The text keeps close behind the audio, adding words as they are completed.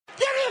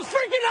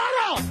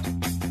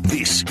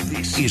This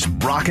is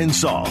Brock and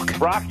Salk.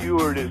 Brock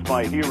Ewart is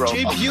my hero.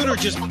 Jay Buhner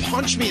just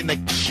punched me in the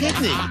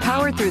kidney.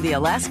 Powered through the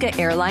Alaska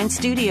Airlines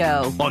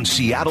studio. On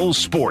Seattle's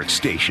sports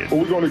station. Well,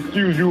 we're going to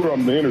excuse you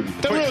from the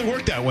interview. Doesn't really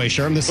work that way,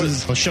 Sherm. This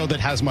is a show that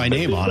has my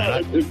name on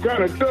it. It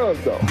kind of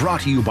does, though. Brought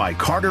to you by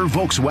Carter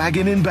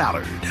Volkswagen in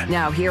Ballard.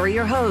 Now here are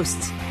your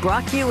hosts,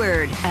 Brock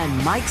Ewart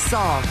and Mike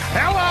Salk.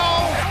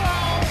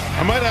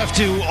 I might have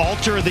to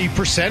alter the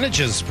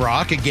percentages,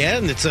 Brock.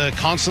 Again, it's a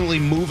constantly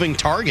moving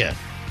target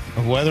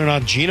of whether or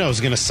not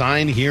Gino's going to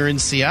sign here in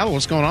Seattle.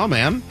 What's going on,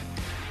 man?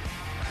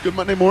 Good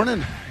Monday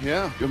morning.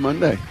 Yeah, good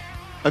Monday.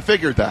 I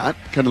figured that,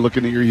 kind of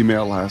looking at your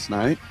email last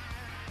night.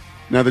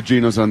 Now that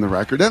Gino's on the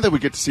record, now that we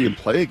get to see him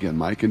play again,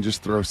 Mike, and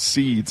just throw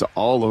seeds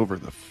all over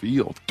the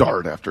field,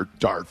 dart after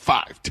dart,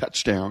 5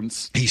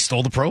 touchdowns. He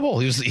stole the Pro Bowl.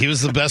 He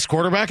was the best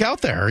quarterback out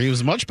there. He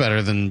was much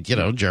better than,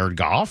 Jared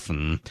Goff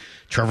and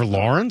Trevor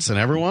Lawrence and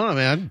everyone. I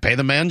mean, I'd pay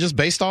the man just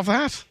based off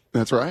that.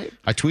 That's right.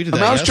 I tweeted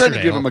that I was yesterday. trying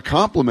to give him a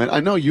compliment. I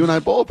know you and I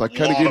both. I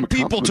kind of gave him a compliment.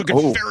 People took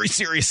it very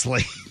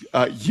seriously.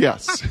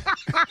 Yes.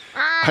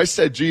 I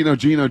said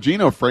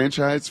Gino,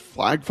 franchise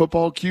flag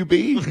football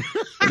QB.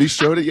 And he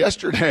showed it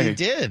yesterday. He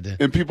did.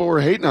 And people were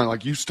hating on him.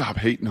 Like, you stop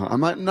hating on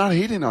him. I'm not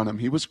hating on him.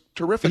 He was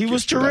terrific. He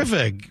was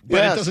terrific. But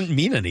yes. It doesn't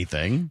mean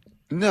anything.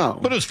 No.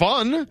 But it was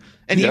fun.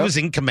 And he was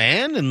in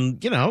command.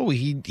 And,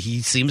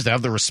 he seems to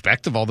have the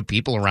respect of all the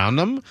people around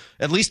him.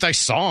 At least I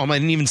saw him. I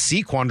didn't even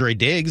see Quandre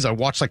Diggs. I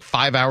watched like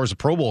 5 hours of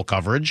Pro Bowl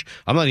coverage.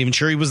 I'm not even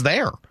sure he was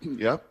there.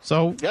 Yep.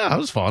 So, yeah, that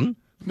was fun.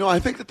 No, I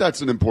think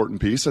that's an important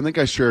piece. I think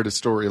I shared a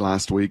story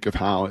last week of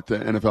how at the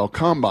NFL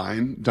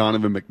Combine,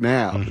 Donovan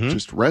McNabb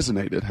just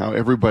resonated, how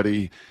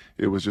everybody,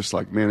 it was just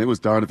like, man, it was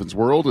Donovan's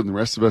world, and the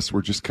rest of us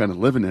were just kind of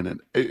living in it.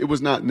 It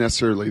was not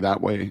necessarily that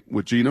way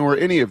with Gino or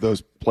any of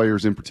those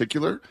players in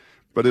particular,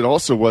 but it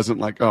also wasn't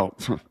like, oh,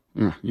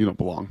 you don't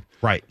belong.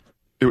 Right.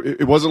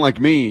 It wasn't like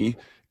me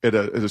at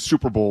a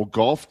Super Bowl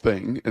golf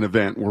thing, an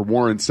event where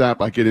Warren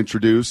Sapp, I get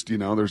introduced,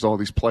 there's all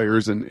these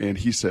players, and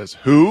he says,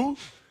 who?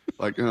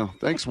 Like, oh,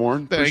 thanks,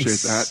 Warren. Thanks.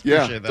 Appreciate that.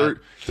 Yeah, Appreciate that.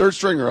 Third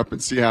stringer up in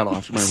Seattle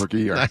after my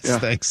rookie year. Nice, yeah.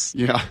 thanks.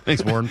 Yeah,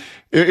 thanks, Warren.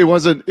 It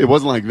wasn't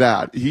like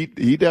that. He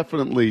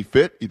definitely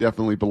fit. He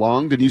definitely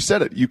belonged. And you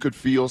said it. You could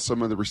feel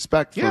some of the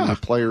respect from the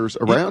players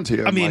around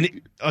him. I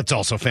mean, it's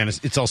also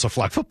fantasy. It's also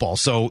flag football.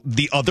 So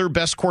the other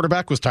best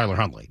quarterback was Tyler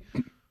Huntley.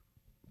 Right?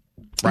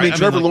 I mean,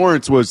 Trevor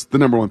Lawrence was the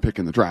number 1 pick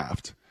in the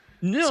draft.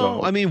 No,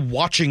 so. I mean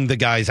watching the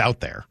guys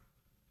out there.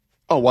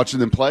 Oh, watching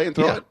them play and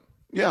throw it.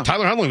 Yeah.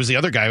 Tyler Huntley was the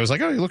other guy who was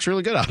like, oh, he looks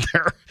really good out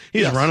there.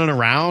 He's running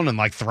around and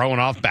like throwing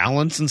off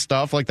balance and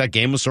stuff. Like that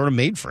game was sort of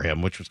made for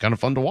him, which was kind of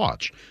fun to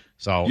watch.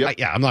 So,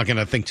 I'm not going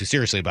to think too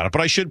seriously about it,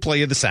 but I should play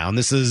you the sound.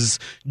 This is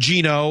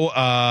Gino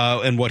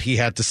and what he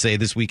had to say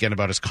this weekend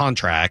about his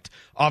contract.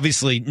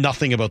 Obviously,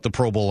 nothing about the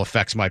Pro Bowl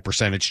affects my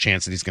percentage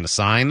chance that he's going to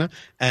sign.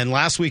 And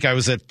last week I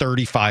was at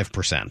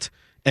 35%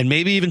 and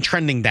maybe even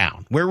trending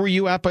down. Where were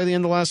you at by the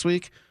end of last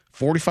week?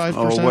 45%?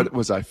 Oh, what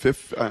was I?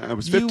 I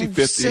was 50-50.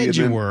 You said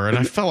you were, and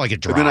I felt like it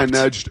dropped.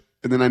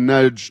 And then I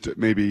nudged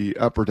maybe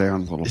up or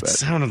down a little bit. It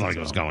sounded like it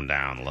was going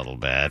down a little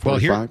bit. Well,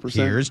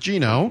 here's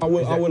Gino. I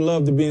would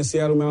love to be in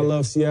Seattle, man. I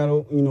love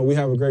Seattle. We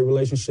have a great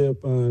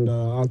relationship, and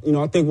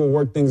I think we'll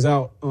work things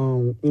out.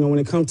 When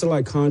it comes to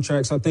like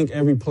contracts, I think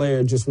every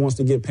player just wants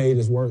to get paid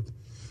his worth.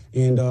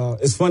 And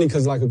it's funny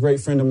because like a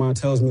great friend of mine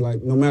tells me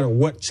like no matter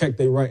what check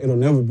they write, it'll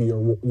never be your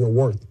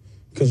worth.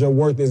 Because your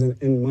worth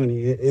isn't in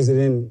money, is it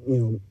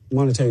in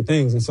monetary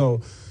things, and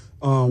so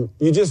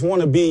you just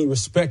want to be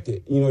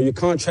respected. Your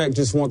contract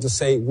just wants to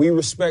say we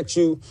respect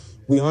you,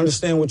 we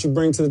understand what you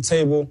bring to the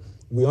table,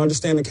 we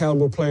understand the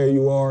caliber player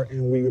you are,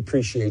 and we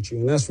appreciate you,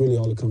 and that's really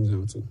all it comes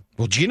down to.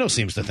 Well, Gino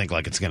seems to think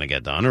like it's going to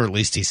get done, or at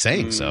least he's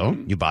saying so.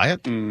 You buy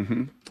it?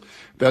 Mm-hmm.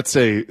 That's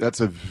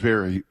a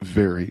very,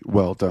 very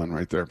well done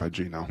right there by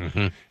Gino,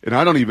 and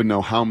I don't even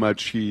know how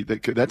much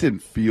that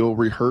didn't feel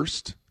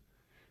rehearsed.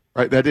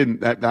 Right,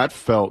 that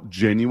felt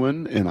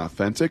genuine and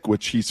authentic,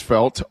 which he's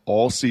felt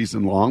all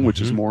season long,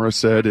 which as Maura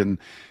said in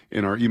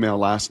our email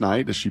last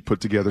night as she put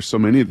together so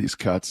many of these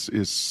cuts,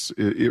 it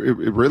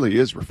really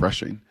is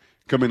refreshing.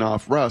 Coming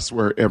off Russ,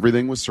 where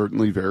everything was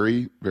certainly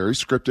very, very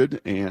scripted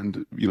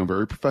and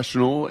very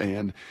professional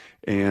and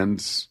in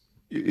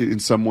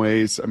some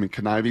ways, I mean,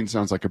 conniving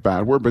sounds like a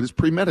bad word, but it's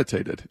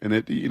premeditated, and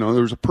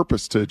there was a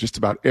purpose to just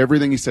about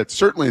everything he said.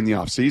 Certainly in the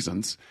off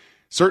seasons,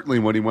 certainly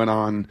when he went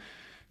on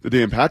the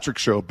Dan Patrick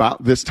Show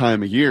about this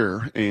time of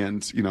year,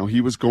 and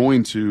he was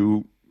going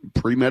to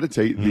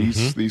premeditate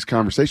these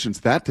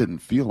conversations. That didn't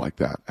feel like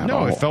that at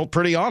all. No, it felt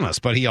pretty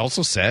honest. But he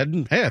also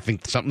said, "Hey, I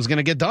think something's going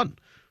to get done."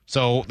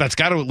 So that's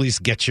got to at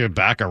least get you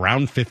back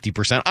around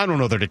 50%. I don't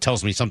know that it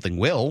tells me something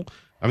will.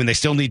 I mean, they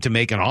still need to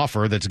make an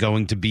offer that's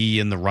going to be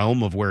in the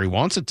realm of where he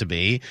wants it to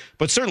be.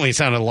 But certainly it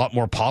sounded a lot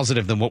more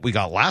positive than what we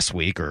got last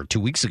week or 2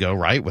 weeks ago,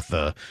 right? With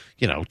the,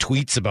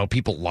 tweets about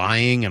people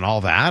lying and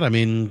all that. I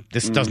mean,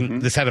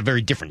 this had a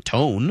very different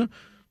tone.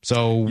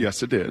 So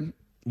yes, it did.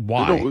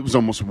 Why? It was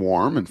almost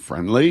warm and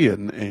friendly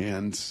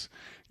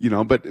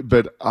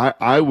but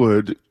I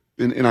would,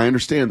 and I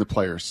understand the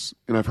players,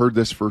 and I've heard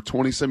this for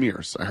 20-some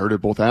years. I heard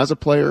it both as a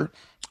player.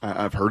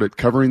 I've heard it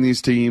covering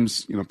these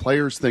teams.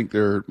 Players think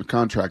their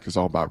contract is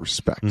all about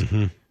respect.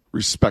 Mm-hmm.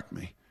 Respect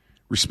me.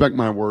 Respect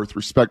my worth.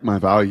 Respect my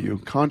value.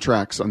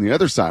 Contracts, on the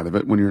other side of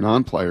it, when you're a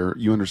non-player,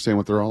 you understand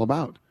what they're all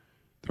about.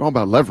 They're all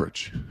about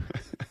leverage.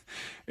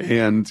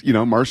 And,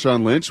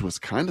 Marshawn Lynch was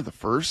kind of the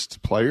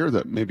first player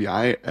that maybe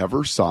I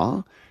ever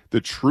saw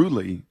that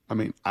truly,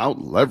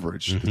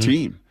 out-leveraged the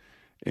team.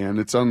 And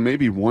it's on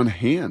maybe one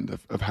hand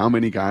of how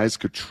many guys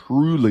could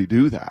truly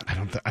do that.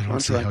 I don't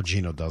see how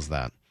Geno does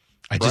that.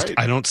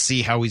 I don't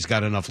see how he's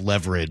got enough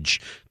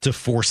leverage to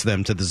force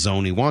them to the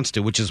zone he wants to,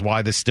 which is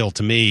why this still,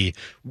 to me,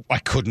 I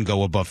couldn't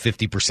go above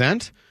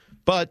 50%.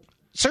 But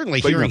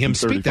certainly hearing him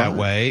speak that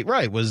way,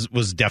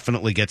 was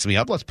definitely gets me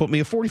up. Let's put me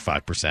at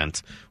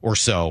 45% or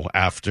so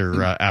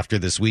after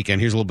this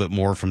weekend. Here's a little bit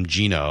more from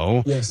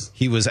Geno. Yes.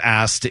 He was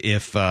asked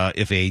if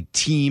a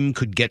team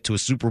could get to a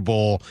Super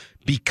Bowl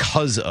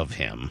because of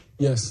him.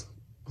 Yes,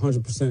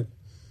 100%.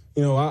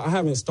 I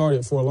haven't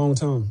started for a long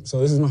time, so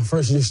this is my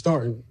first year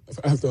starting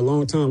after a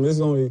long time. This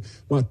is only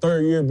my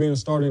third year being a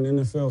starter in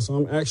the NFL, so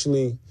I'm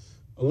actually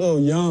a little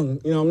young.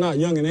 I'm not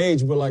young in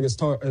age, but like as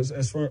far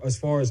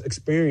as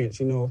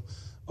experience, I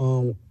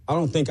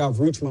don't think I've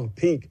reached my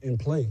peak in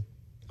play.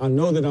 I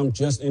know that I'm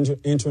just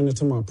entering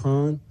into my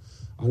prime.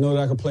 I know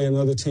that I can play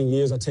another 10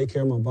 years. I take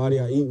care of my body.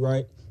 I eat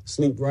right,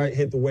 sleep right,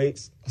 hit the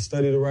weights. I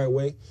study the right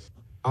way.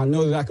 I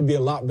know that I could be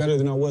a lot better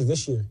than I was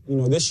this year.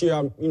 This year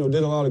I, did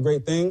a lot of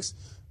great things,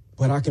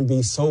 but I can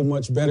be so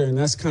much better. And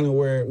that's kind of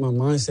where my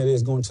mindset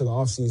is going to the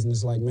offseason.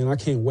 It's like, man, I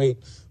can't wait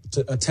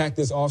to attack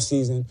this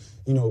offseason,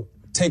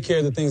 take care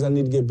of the things I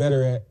need to get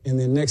better at. And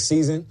then next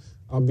season,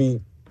 I'll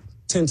be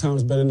 10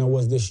 times better than I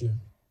was this year.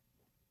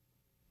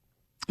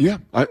 Yeah,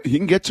 he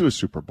can get to a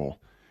Super Bowl.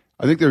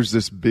 I think there's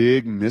this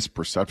big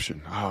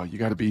misperception. Oh, you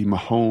got to be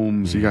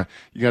Mahomes. You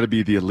got to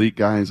be the elite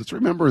guys. Let's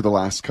remember the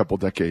last couple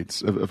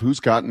decades of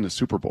who's gotten to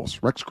Super Bowls.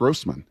 Rex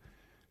Grossman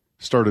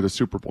started a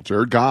Super Bowl.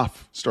 Jared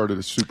Goff started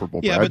a Super Bowl.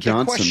 Yeah, Brad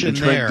Johnson and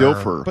Trent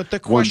Dilfer but the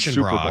question, won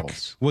Super Brock,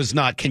 Bowls. Was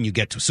not can you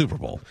get to a Super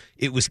Bowl.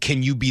 It was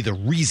can you be the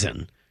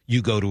reason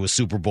you go to a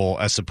Super Bowl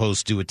as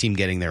opposed to a team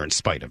getting there in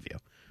spite of you.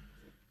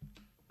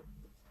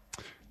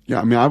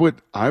 Yeah,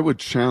 I would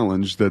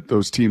challenge that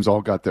those teams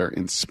all got there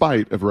in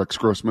spite of Rex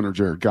Grossman or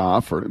Jared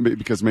Goff, or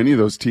because many of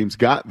those teams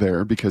got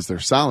there because their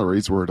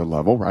salaries were at a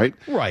level, right?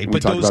 Right,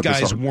 but those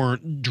guys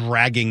weren't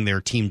dragging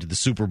their team to the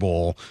Super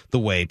Bowl the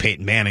way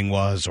Peyton Manning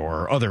was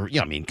or other.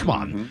 Yeah, come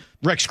on.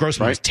 Rex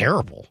Grossman was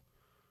terrible.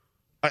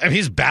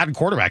 He's a bad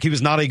quarterback. He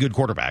was not a good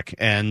quarterback.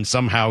 And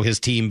somehow his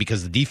team,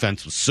 because the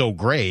defense was so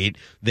great,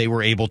 they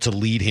were able to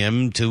lead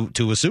him to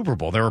a Super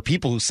Bowl. There are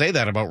people who say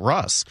that about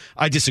Russ.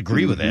 I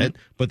disagree with it,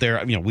 but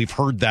we've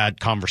heard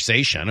that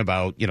conversation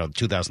about,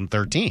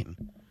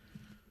 2013.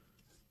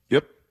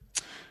 Yep.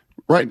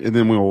 Right. And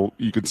then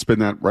you could spin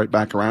that right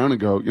back around and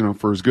go,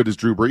 for as good as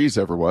Drew Brees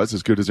ever was,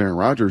 as good as Aaron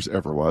Rodgers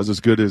ever was, as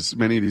good as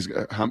many of these,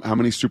 how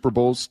many Super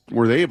Bowls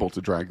were they able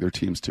to drag their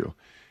teams to?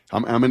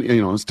 How many,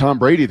 it's Tom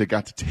Brady that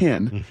got to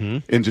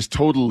 10 and just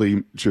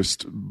totally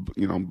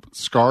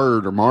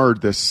scarred or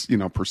marred this,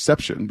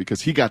 perception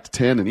because he got to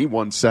 10 and he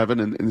won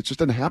 7 and it just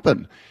didn't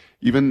happen.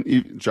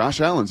 Even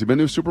Josh Allen's, he been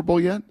to a Super Bowl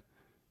yet?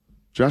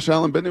 Josh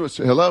Allen been to a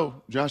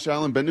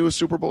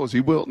Super Bowl? Is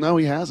he will? No,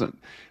 he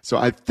hasn't. So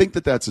I think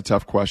that's a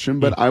tough question,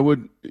 but I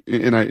would,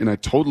 and I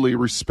totally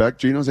respect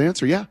Geno's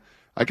answer. Yeah,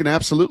 I can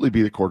absolutely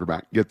be the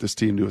quarterback, get this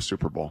team to a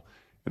Super Bowl.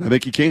 And I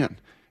think he can.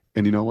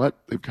 And you know what?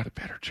 They've got a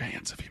better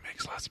chance if he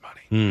makes less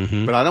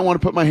money. But I don't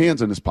want to put my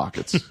hands in his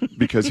pockets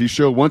because he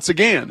showed once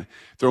again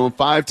throwing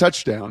 5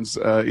 touchdowns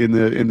in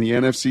the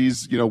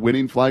NFC's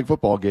winning flag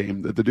football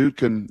game that the dude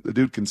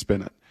can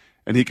spin it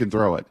and he can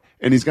throw it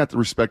and he's got the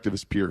respect of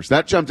his peers.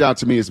 That jumped out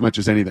to me as much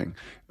as anything.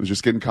 I was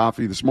just getting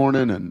coffee this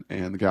morning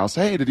and the guy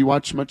said, "Hey, did you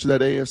watch much of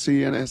that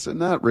AFC?" And I said,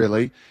 "Not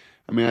really."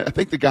 I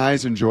think the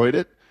guys enjoyed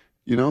it.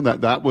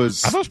 That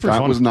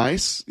was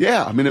nice.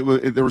 Yeah,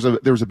 there was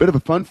a bit of a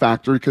fun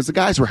factor because the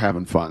guys were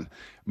having fun,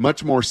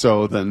 much more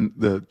so than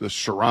the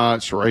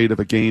charade of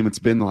a game it's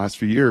been the last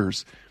few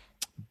years.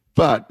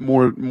 But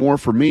more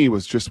for me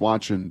was just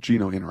watching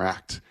Geno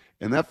interact,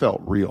 and that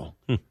felt real.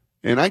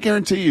 And I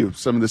guarantee you,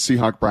 some of the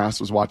Seahawk brass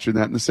was watching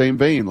that in the same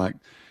vein. Like,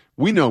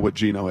 we know what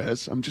Geno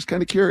is. I'm just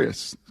kind of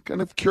curious. Kind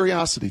of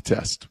curiosity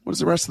test. What is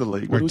the rest of the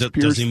league?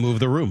 Does he move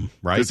the room,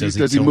 right?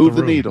 Does he move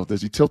the needle?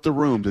 Does he tilt the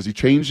room? Does he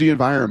change the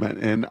environment?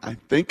 And I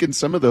think in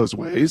some of those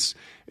ways,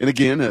 and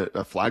again,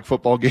 a flag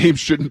football game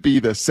shouldn't be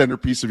the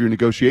centerpiece of your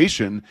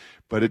negotiation,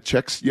 but it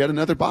checks yet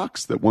another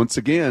box that once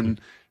again,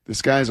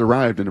 this guy's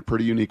arrived in a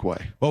pretty unique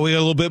way. Well, we got a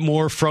little bit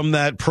more from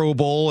that Pro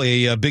Bowl,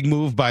 a big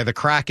move by the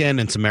Kraken,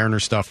 and some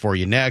Mariner stuff for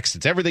you next.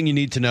 It's everything you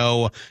need to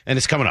know, and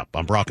it's coming up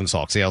on Brock and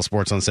Salk, Seattle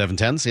Sports on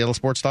 710,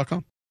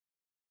 seattlesports.com.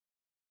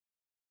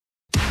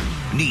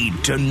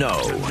 Need to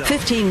know.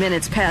 15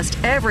 minutes past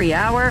every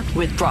hour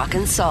with Brock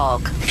and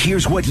Salk.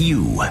 Here's what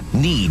you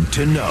need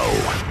to know.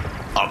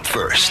 Up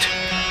first.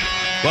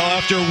 Well,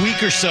 after a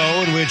week or so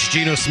in which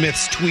Geno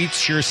Smith's tweets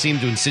sure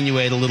seemed to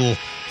insinuate a little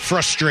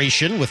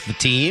frustration with the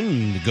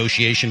team,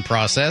 negotiation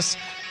process.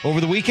 Over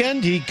the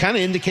weekend, he kind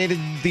of indicated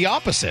the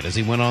opposite as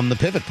he went on the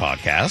Pivot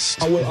podcast.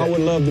 I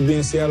would love to be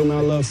in Seattle, man.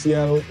 I love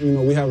Seattle.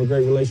 We have a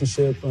great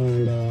relationship,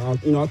 and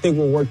I think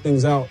we'll work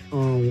things out.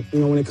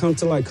 When it comes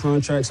to like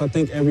contracts, I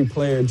think every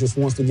player just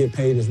wants to get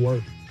paid his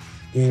worth.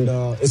 And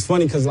it's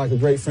funny because like a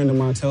great friend of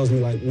mine tells me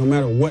like no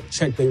matter what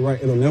check they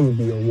write, it'll never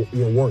be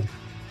your worth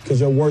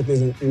because your worth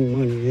isn't in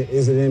money, it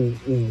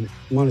isn't in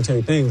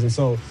monetary things. And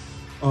so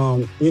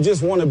you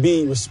just want to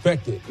be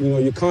respected.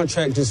 Your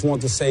contract just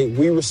wants to say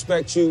we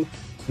respect you.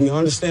 We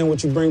understand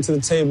what you bring to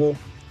the table.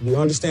 We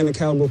understand the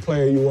caliber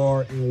player you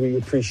are, and we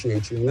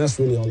appreciate you. And that's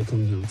really all it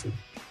comes down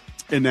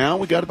to. And now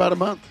we got about a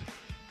month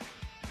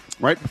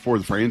right before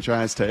the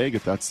franchise tag,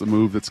 if that's the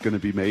move that's going to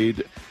be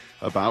made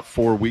about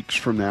 4 weeks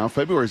from now.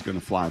 February is going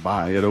to fly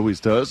by. It always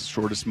does.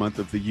 Shortest month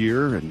of the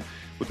year. And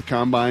with the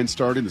Combine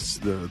starting,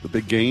 the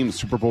big game, the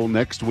Super Bowl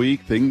next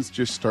week, things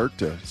just start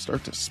to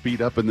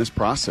speed up in this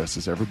process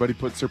as everybody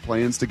puts their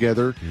plans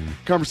together.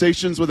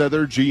 Conversations with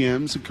other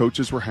GMs and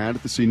coaches were had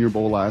at the Senior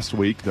Bowl last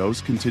week.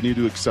 Those continue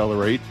to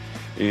accelerate.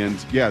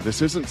 And, yeah,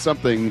 this isn't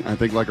something, I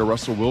think, like a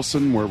Russell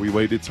Wilson where we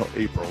waited till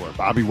April, or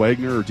Bobby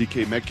Wagner or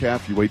DK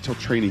Metcalf, you wait till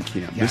training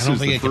camp. Yeah, this I don't is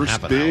think the it can first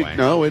happen that way.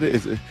 No, it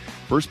is.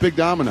 First big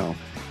domino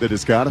that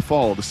has got to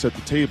fall to set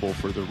the table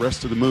for the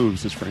rest of the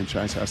moves this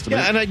franchise has to make.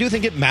 Yeah, and I do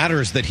think it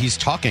matters that he's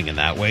talking in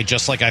that way,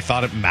 just like I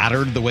thought it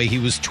mattered the way he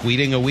was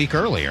tweeting a week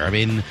earlier. I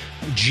mean,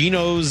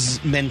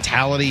 Gino's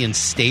mentality and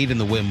state and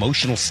the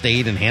emotional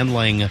state and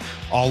handling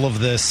all of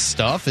this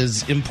stuff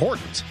is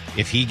important.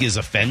 If he is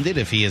offended,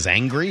 if he is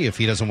angry, if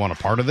he doesn't want a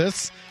part of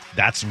this,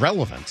 that's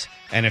relevant.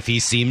 And if he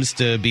seems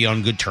to be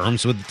on good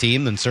terms with the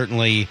team, then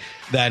certainly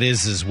that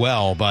is as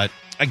well. But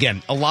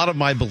again, a lot of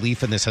my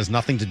belief in this has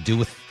nothing to do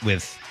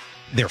with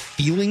their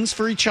feelings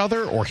for each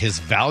other or his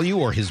value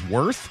or his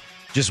worth,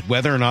 just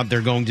whether or not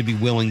they're going to be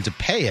willing to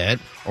pay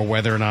it or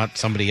whether or not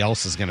somebody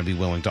else is going to be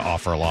willing to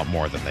offer a lot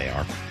more than they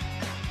are.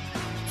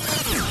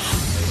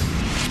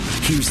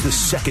 Here's the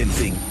second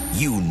thing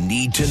you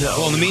need to know.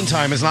 Well, in the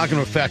meantime, it's not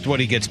going to affect what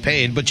he gets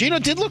paid, but Gino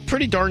did look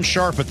pretty darn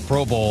sharp at the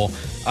Pro Bowl.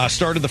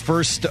 Started the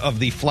first of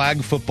the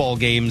flag football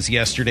games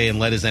yesterday and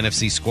led his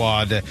NFC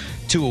squad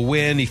to a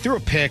win. He threw a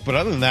pick, but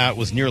other than that,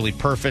 was nearly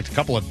perfect. A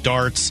couple of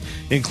darts,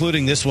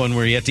 including this one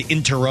where he had to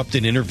interrupt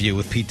an interview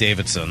with Pete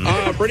Davidson.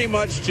 Pretty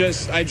much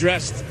just I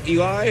dressed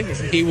Eli.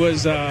 He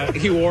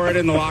wore it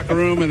in the locker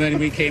room, and then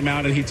we came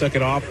out and he took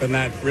it off, and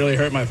that really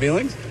hurt my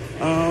feelings.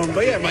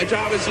 But yeah, my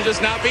job is to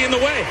just not be in the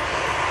way.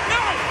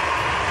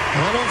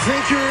 I don't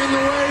think you're in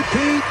the way,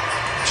 Pete.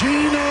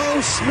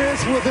 Geno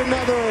Smith with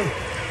another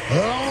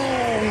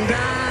long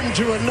dime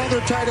to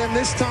another tight end,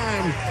 this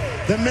time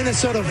the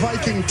Minnesota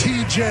Viking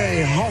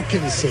T.J.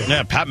 Hawkinson.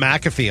 Yeah, Pat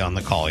McAfee on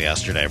the call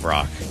yesterday,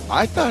 Brock.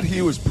 I thought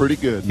he was pretty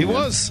good. He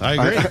was. I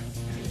agree.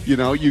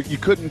 You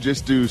couldn't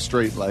just do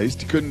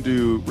straight-laced. You couldn't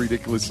do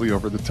ridiculously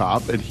over the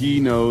top. And he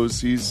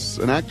knows he's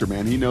an actor,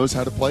 man. He knows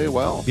how to play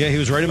well. Yeah, he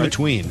was right in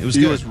between. It was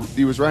good.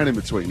 He was right in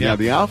between. Yeah,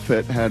 the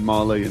outfit had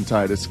Male and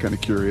Titus kind of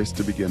curious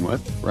to begin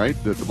with,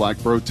 right? The black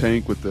bro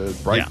tank with the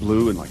bright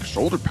blue and like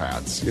shoulder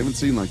pads. You haven't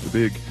seen like the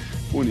big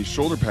pointy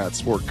shoulder pad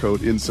sport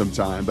coat in some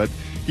time. But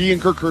he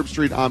and Kirk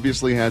Herbstreit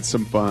obviously had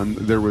some fun.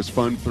 There was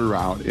fun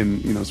throughout.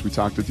 And, as we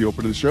talked at the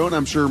open of the show, and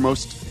I'm sure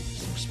most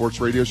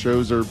sports radio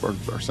shows are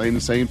saying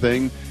the same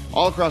thing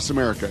all across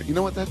America. You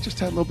know what? That just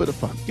had a little bit of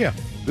fun. Yeah.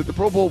 The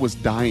Pro Bowl was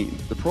dying.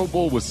 The Pro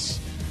Bowl was,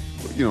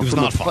 it was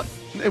not fun.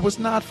 It was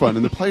not fun,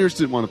 and the players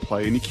didn't want to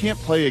play. And you can't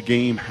play a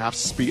game half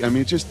speed. I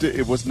mean,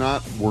 it was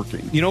not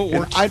working. You know what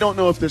worked? I don't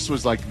know if this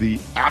was like the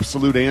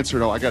absolute answer.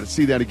 No, I got to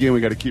see that again. We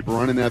got to keep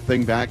running that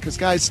thing back because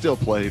guys still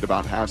played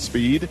about half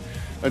speed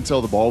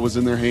until the ball was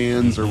in their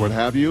hands or what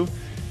have you.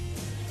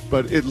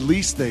 But at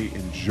least they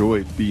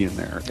enjoyed being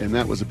there, and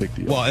that was a big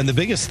deal. Well, and the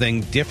biggest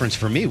difference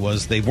for me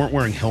was they weren't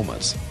wearing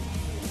helmets.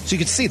 So you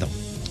could see them.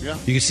 Yeah.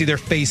 You could see their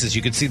faces.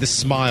 You could see the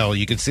smile.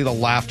 You could see the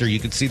laughter. You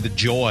could see the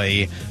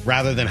joy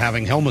rather than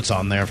having helmets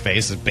on their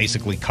face that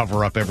basically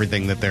cover up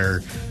everything that they're,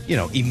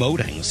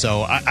 emoting.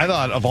 So I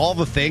thought of all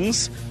the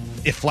things,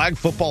 if flag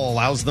football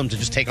allows them to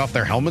just take off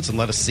their helmets and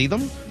let us see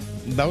them,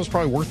 that was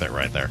probably worth it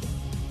right there.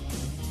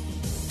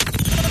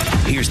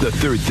 Here's the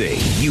third thing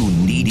you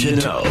need to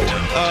know.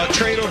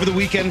 Trade over the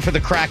weekend for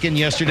the Kraken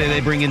yesterday. They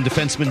bring in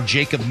defenseman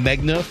Jacob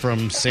Megna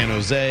from San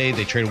Jose.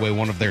 They trade away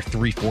one of their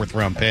 3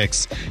 4th-round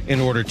picks in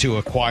order to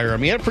acquire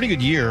him. He had a pretty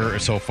good year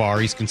so far.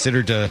 He's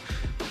considered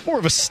more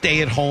of a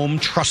stay-at-home,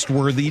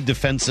 trustworthy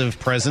defensive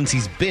presence.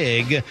 He's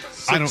big.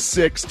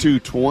 6'6",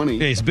 220.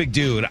 Yeah, he's a big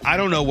dude. I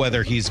don't know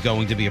whether he's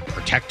going to be a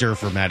protector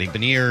for Matty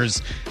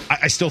Beniers.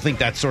 I still think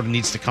that sort of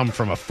needs to come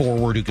from a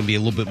forward who can be a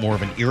little bit more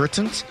of an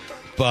irritant.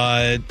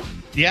 But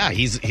yeah,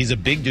 he's a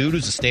big dude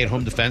who's a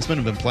stay-at-home defenseman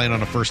and been playing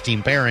on a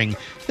first-team pairing.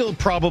 He'll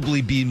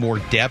probably be more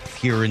depth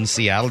here in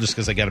Seattle just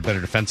because they got a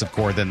better defensive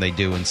core than they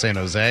do in San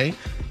Jose.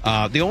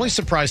 The only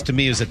surprise to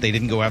me is that they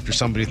didn't go after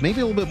somebody with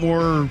maybe a little bit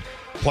more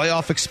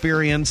playoff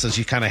experience as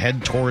you kind of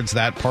head towards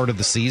that part of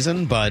the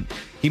season, but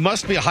he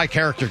must be a high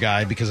character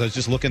guy because I was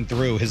just looking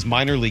through his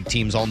minor league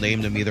teams all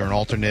named him either an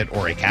alternate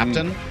or a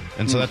captain,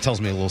 and so that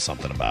tells me a little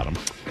something about him.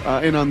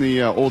 And on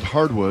the old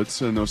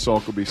hardwoods, I know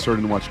Salk will be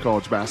starting to watch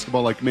college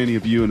basketball like many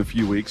of you in a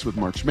few weeks with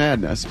March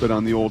Madness, but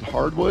on the old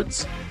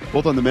hardwoods,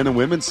 both on the men and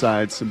women's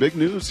side, some big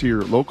news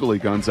here locally.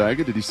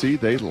 Gonzaga, did you see?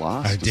 They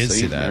lost I to did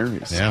see St. that.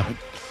 Mary's. Yeah.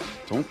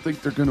 I don't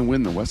think they're going to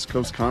win the West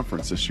Coast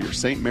Conference this year.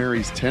 St.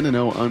 Mary's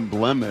 10-0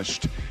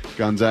 unblemished.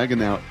 Gonzaga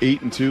now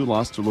 8-2,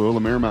 lost to Loyola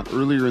Marymount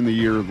earlier in the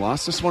year.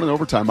 Lost this one in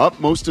overtime, up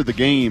most of the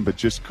game, but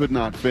just could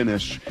not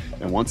finish.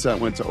 And once that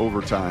went to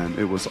overtime,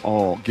 it was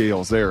all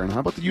Gales there. And how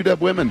about the UW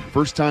women?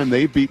 First time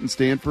they've beaten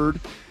Stanford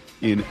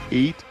in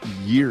 8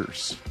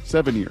 years.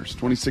 7 years,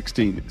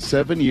 2016.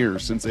 7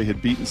 years since they had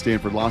beaten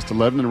Stanford. Lost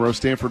 11 in a row.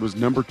 Stanford was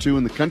number 2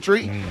 in the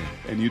country.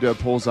 And UW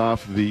pulls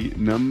off the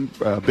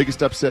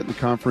biggest upset in the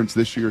conference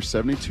this year,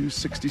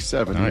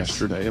 72-67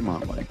 yesterday at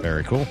Montlake.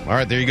 Very cool. All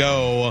right, there you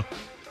go.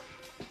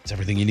 It's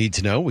everything you need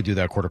to know. We do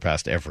that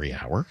 1/4 every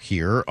hour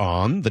here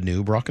on the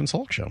new Brock and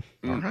Salk Show.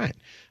 All right.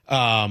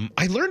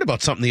 I learned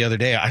about something the other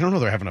day. I don't know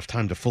that I have enough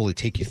time to fully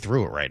take you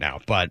through it right now,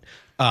 but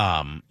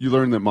you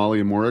learned that Molly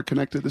and Mora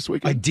connected this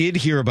weekend? I did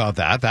hear about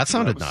that. That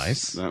sounded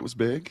nice. That was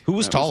big. Who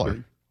was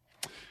taller?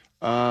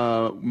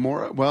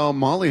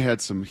 Molly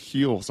had some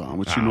heels on,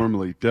 which she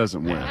normally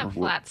doesn't wear. I have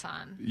flats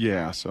on.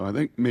 Yeah, so I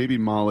think maybe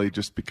Molly,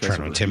 just because trying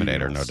to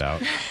intimidate her, no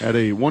doubt. Had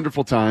a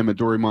wonderful time at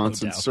Dory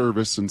Monson's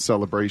service and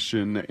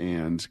celebration,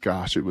 and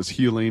gosh, it was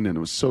healing, and it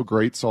was so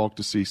great, Salk,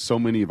 to see so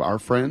many of our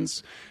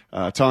friends.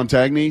 Tom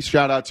Tagney,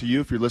 shout out to you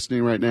if you're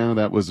listening right now.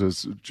 That was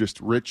as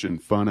just rich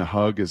and fun a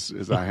hug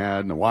as I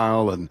had in a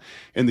while, and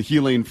the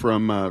healing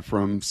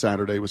from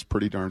Saturday was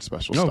pretty darn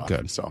special stuff.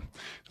 Good. So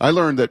I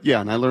learned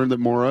that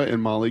Mora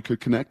and Molly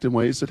could connect in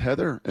ways that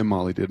Heather and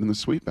Molly did in the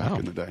suite back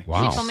in the day.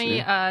 Wow. She told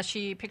me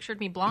she pictured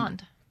me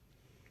blonde.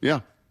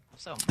 Yeah.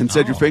 So and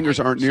said your fingers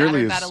aren't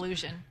nearly that as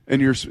illusion.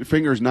 And your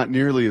fingers not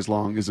nearly as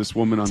long as this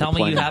woman on Tell the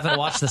plane. me you haven't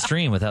watched the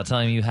stream without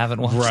telling me you haven't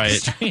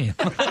watched the stream.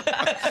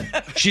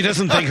 She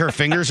doesn't think her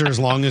fingers are as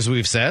long as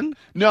we've said?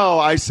 No,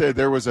 I said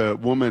there was a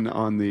woman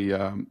on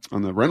the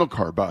rental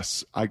car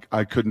bus.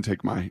 I couldn't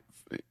take my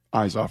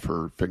eyes off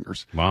her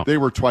fingers. Wow. They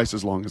were twice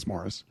as long as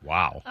Mara's.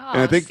 Wow. Oh,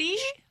 And I think see?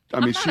 I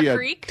mean, I'm not she a had.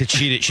 freak.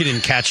 She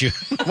didn't catch you.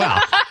 Wow.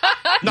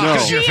 Not No.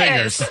 because of your She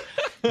fingers. is.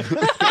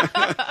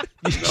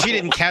 She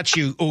didn't catch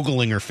you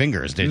oogling her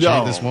fingers, did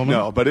No, she, this woman?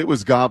 no, but it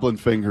was goblin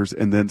fingers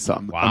and then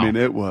some. Wow. I mean,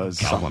 it was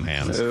Goblin something.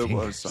 hands. It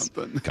was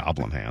something.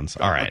 Goblin hands.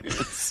 All right.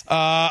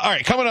 All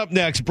right, coming up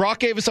next, Brock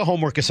gave us a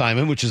homework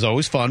assignment, which is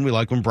always fun. We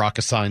like when Brock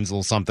assigns a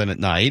little something at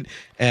night.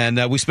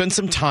 And we spend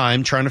some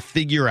time trying to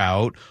figure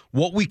out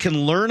what we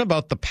can learn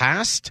about the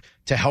past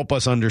to help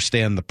us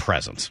understand the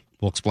present.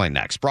 We'll explain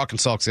next. Brock and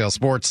Salk, Seattle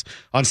Sports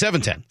on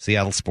 710,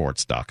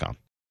 seattlesports.com.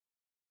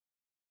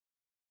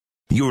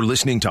 You're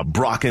listening to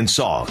Brock and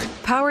Salk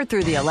Powered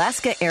through the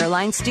Alaska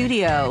Airlines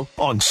Studio.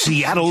 on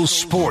Seattle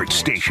Sports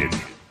Station.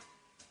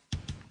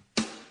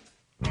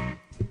 Did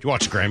you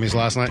watch the Grammys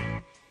last night?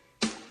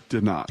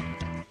 Did not.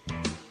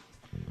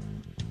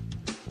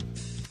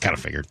 Kind of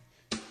figured.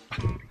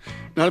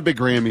 Not a big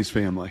Grammys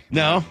family.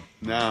 No?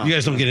 No. You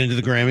guys don't get into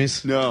the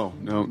Grammys? No,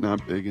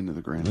 not big into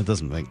the Grammys. That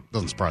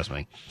doesn't surprise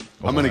me.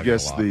 I'm going to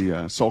guess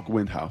the Salk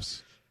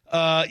Windhouse.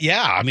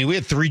 Yeah, I mean, we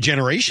had 3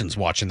 generations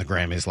watching the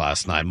Grammys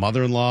last night.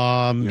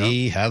 Mother-in-law,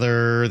 me,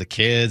 Heather, the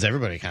kids,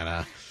 everybody kind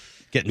of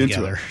getting Into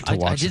together it. to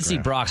watch I did the see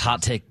Grammys. Brock's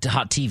hot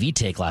TV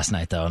take last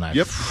night, though, and I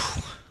Yep.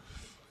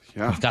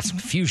 Yeah. got some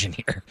confusion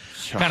here.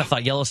 Kind of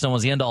thought Yellowstone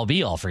was the end-all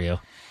be-all for you.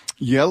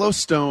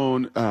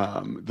 Yellowstone,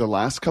 the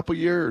last couple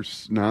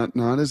years, not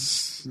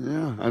as,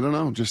 I don't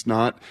know, just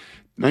not.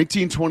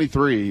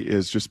 1923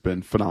 has just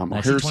been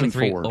phenomenal. Harrison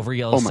 1923 Ford. over Oh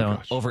Yellowstone, my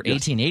gosh. over Yes.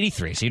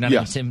 1883. So you're not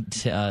Yes. even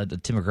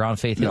Tim McGraw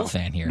Faith Hill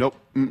fan here. Nope.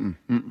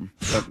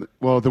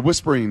 Well, the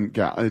whispering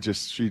guy,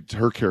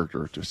 her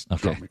character just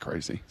drove me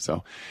crazy.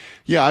 So,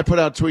 yeah, I put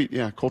out a tweet,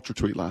 culture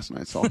tweet last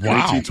night. So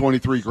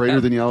 1823 greater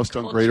than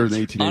Yellowstone, greater than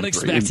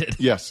 1883. Unexpected. And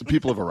yes,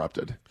 people have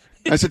erupted.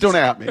 I said, don't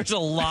at me. There's a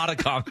lot of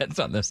comments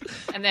on this.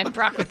 And then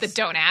Brock with the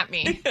don't at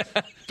me.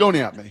 Don't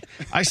at me.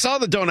 I saw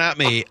the Don't At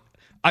Me.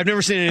 I've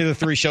never seen any of the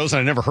 3 shows, and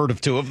I never heard of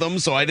 2 of them,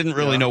 so I didn't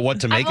really know what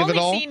to make I've of it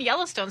all. only seen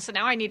Yellowstone, so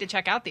now I need to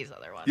check out these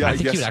other ones. Yeah, I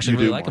think guess you'd actually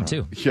really do like them,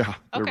 too. Yeah,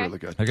 they're Okay. really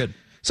good. They're good.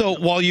 So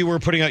while you were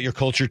putting out your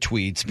culture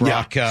tweets,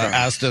 Brock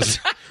asked us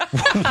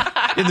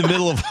in the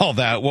middle of all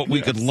that what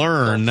we could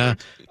learn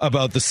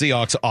about the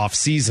Seahawks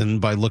off-season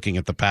by looking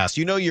at the past.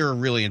 You know you're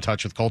really in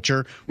touch with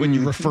culture when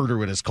you refer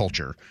to it as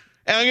culture.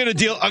 And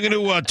I'm going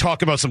to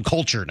talk about some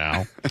culture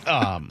now.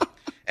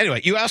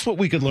 Anyway, you asked what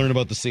we could learn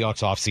about the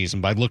Seahawks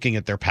off-season by looking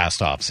at their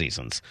past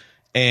off-seasons.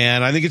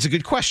 And I think it's a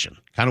good question.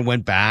 Kind of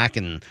went back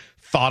and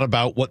thought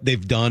about what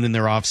they've done in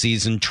their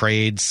off-season,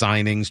 trades,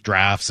 signings,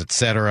 drafts,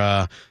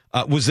 etc.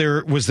 Was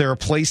there a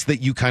place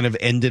that you kind of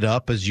ended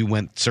up as you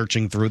went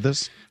searching through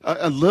this?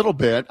 A little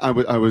bit. I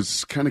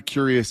was kind of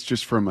curious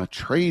just from a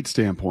trade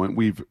standpoint.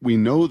 We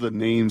know the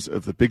names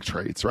of the big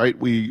trades, right?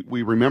 We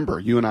remember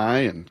you and I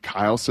and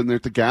Kyle sitting there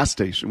at the gas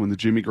station when the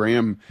Jimmy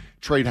Graham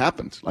trade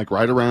happened, like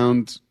right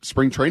around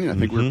spring training. I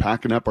think we were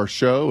packing up our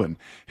show and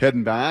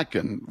heading back,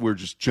 and we're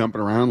just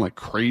jumping around like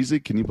crazy.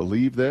 Can you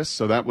believe this?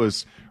 So that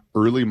was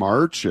early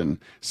March, and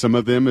some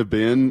of them have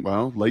been,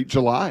 late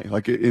July,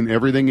 like in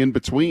everything in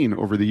between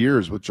over the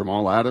years with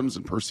Jamal Adams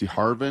and Percy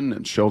Harvin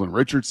and Sheldon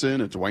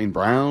Richardson and Dwayne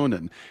Brown,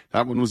 and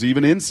that one was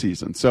even in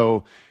season.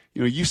 So,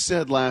 you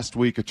said last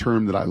week a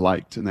term that I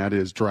liked, and that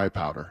is dry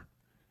powder.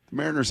 The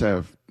Mariners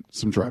have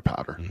some dry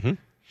powder.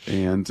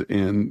 And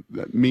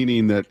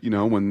meaning that,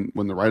 when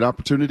the right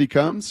opportunity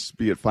comes,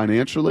 be it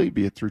financially,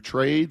 be it through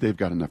trade, they've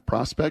got enough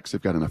prospects,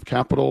 they've got enough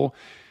capital,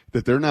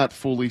 that they're not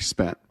fully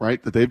spent,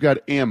 right? That they've got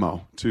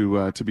ammo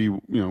to be,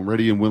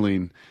 ready and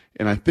willing.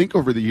 And I think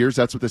over the years,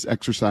 that's what this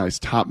exercise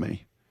taught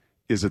me,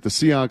 is that the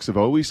Seahawks have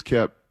always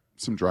kept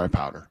some dry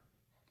powder.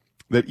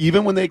 That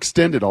even when they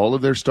extended all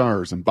of their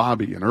stars, and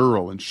Bobby and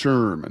Earl and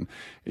Sherm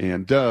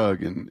and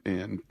Doug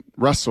and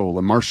Russell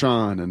and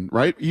Marshawn, and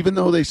right, even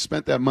though they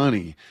spent that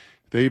money,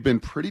 they've been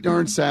pretty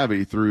darn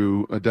savvy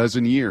through a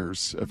dozen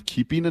years of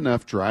keeping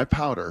enough dry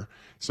powder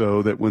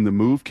so that when the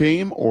move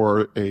came,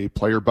 or a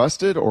player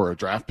busted, or a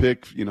draft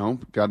pick,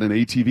 got an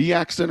ATV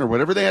accident or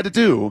whatever they had to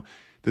do,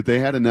 that they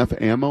had enough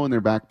ammo in their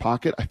back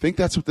pocket. I think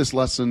that's what this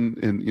lesson,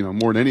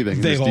 more than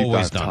anything, they've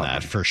always done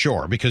that for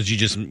sure, because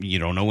you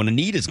don't know when a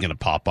need is going to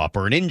pop up,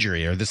 or an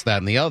injury, or this, that,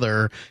 and the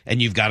other,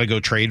 and you've got to go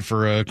trade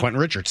for a Quentin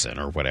Richardson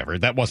or whatever.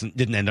 That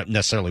didn't end up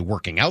necessarily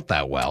working out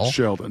that well.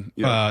 Sheldon,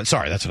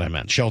 sorry, that's what I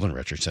meant. Sheldon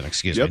Richardson,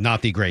 excuse me,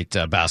 not the great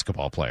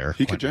basketball player.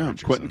 He could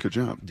jump. Quentin could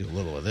jump. Do a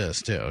little of this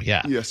too.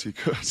 Yeah. Yes, he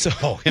could.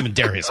 So him and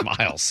Darius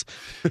Miles.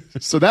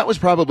 So that was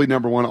probably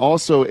number one.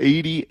 Also,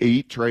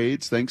 88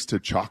 trades thanks to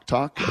Chalk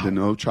Talk. I didn't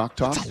know Chalk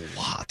Talk. That's a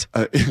lot.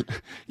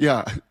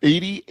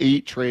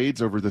 88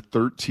 trades over the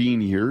 13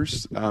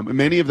 years.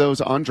 Many of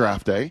those on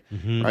draft day,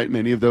 right?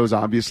 Many of those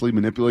obviously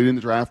manipulating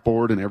the draft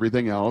board and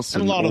everything else.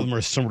 And a lot of them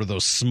are sort of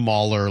those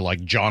smaller,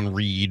 like John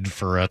Reed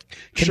for a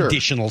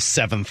conditional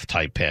seventh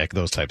type pick,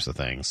 those types of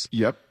things.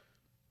 Yep.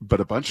 But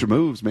a bunch of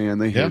moves, man.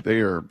 They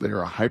are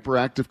a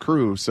hyperactive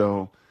crew.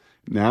 So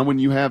now when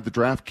you have the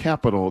draft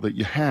capital that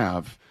you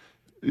have,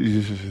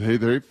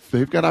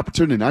 they've got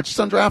opportunity, not just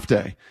on draft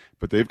day,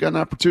 but they've got an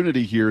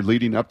opportunity here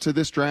leading up to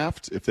this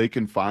draft. If they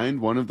can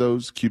find one of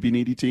those QB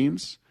needy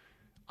teams,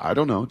 I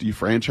don't know. Do you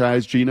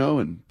franchise Geno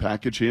and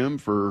package him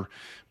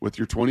with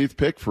your 20th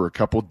pick for a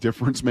couple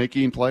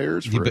difference-making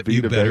players? You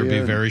better be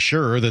very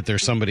sure that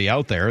there's somebody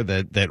out there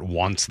that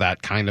wants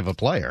that kind of a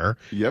player.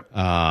 Yep.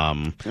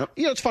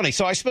 It's funny.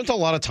 So I spent a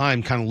lot of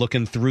time kind of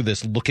looking through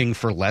this, looking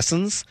for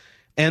lessons,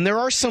 and there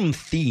are some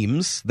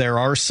themes, there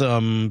are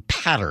some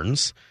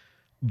patterns,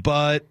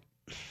 but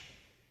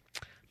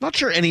not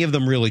sure any of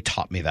them really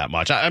taught me that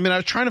much. I mean, I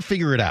was trying to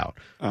figure it out,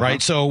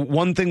 right? So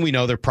one thing we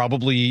know,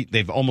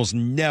 they've almost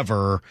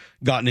never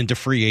gotten into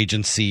free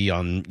agency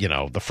on,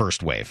 the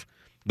first wave.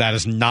 That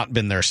has not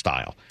been their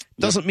style.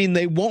 Doesn't mean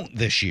they won't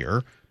this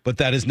year, but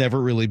that has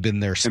never really been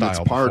their style. And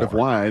it's part of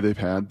why they've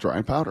had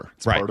dry powder.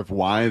 It's part of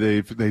why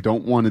they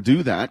don't want to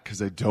do that, because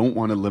they don't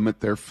want to limit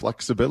their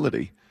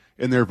flexibility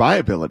and their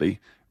viability,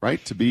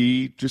 right? To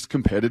be just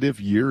competitive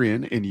year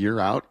in and year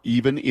out,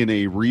 even in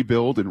a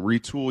rebuild and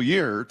retool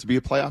year, to be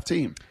a playoff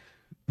team.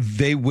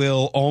 They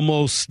will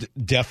almost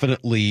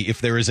definitely,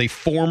 if there is a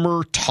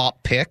former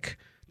top pick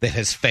that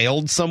has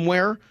failed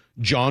somewhere,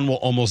 John will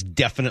almost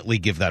definitely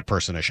give that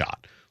person a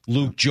shot.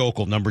 Luke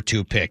Jokel, number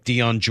 2 pick.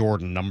 Deion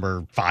Jordan,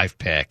 number 5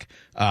 pick.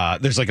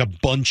 There's like a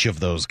bunch of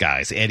those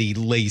guys. Eddie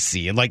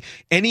Lacy. And like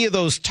any of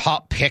those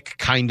top pick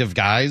kind of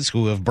guys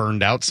who have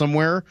burned out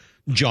somewhere,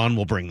 John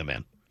will bring them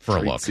in for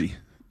a look.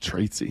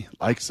 Traitsy.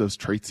 Likes those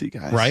Traitsy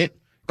guys. Right?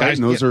 Guys,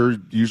 and those are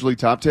usually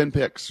top 10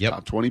 picks,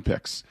 top 20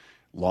 picks.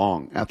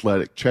 Long,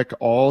 athletic, check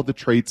all the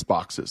traits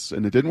boxes.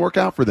 And it didn't work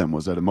out for them.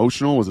 Was it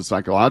emotional? Was it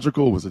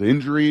psychological? Was it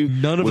injury?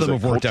 None of them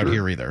have worked out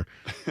here either.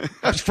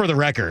 Just for the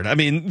record. I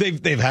mean,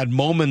 they've had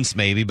moments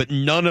maybe, but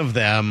none of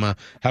them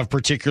have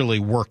particularly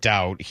worked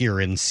out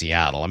here in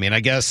Seattle. I mean, I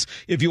guess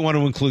if you want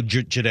to include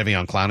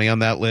Jadeveon Clowney on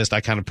that list,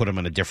 I kind of put him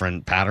in a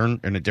different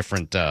pattern, in a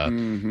different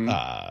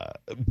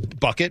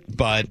bucket.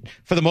 But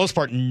for the most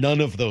part,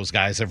 none of those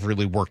guys have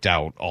really worked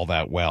out all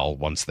that well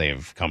once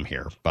they've come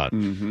here. But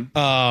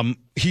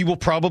he will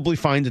probably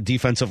find a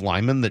defensive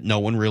lineman that no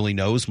one really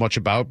knows much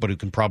about, but who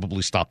can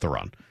probably stop the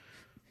run.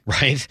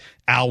 Right?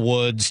 Al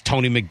Woods,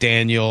 Tony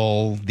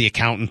McDaniel, the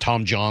accountant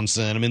Tom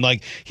Johnson. I mean,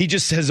 like, he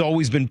just has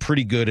always been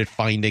pretty good at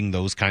finding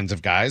those kinds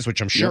of guys,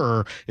 which I'm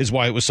sure is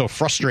why it was so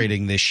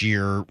frustrating this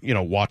year,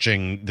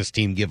 watching this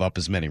team give up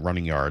as many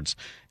running yards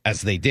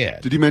as they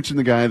did. Did you mention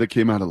the guy that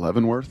came out of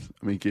Leavenworth?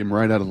 I mean, he came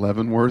right out of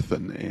Leavenworth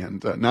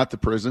and not the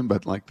prison,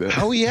 but like the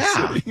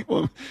city.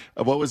 Well,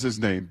 what was his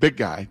name? Big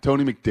guy.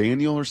 Tony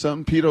McDaniel or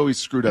something? Pete always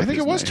screwed up I think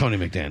his it was name.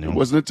 Tony McDaniel.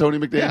 Wasn't it Tony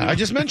McDaniel? Yeah, I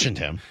just mentioned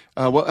him.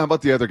 Well, how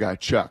about the other guy,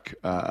 Chuck?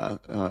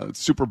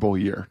 Super Bowl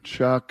year.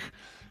 Chuck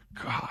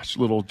gosh,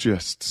 little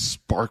just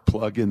spark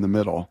plug in the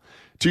middle.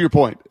 To your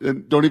point,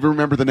 and don't even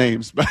remember the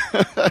names, but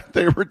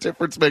they were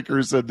difference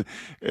makers. And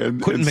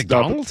Quentin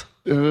McDonald?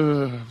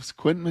 Was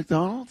Quentin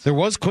McDonald? There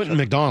was Quentin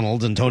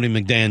McDonald and Tony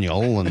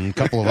McDaniel and a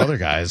couple of other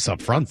guys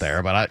up front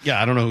there, but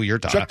I don't know who you're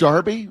talking about. Chuck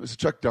Darby? Was it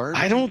Chuck Darby?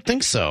 I don't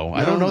think so. No,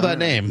 I don't know that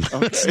name.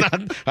 Okay. It's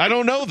not. I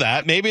don't know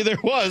that. Maybe there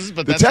was,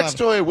 but the text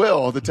toy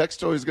will. The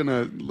text toy is going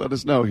to let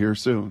us know here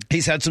soon.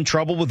 He's had some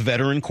trouble with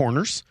veteran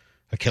corners.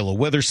 Ahkello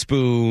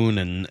Witherspoon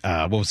and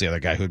what was the other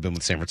guy who had been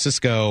with San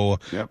Francisco?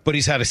 Yep. But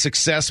he's had a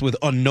success with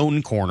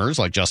unknown corners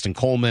like Justin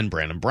Coleman,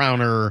 Brandon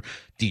Browner,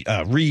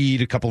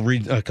 Reed a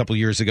couple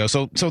years ago.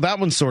 So that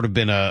one's sort of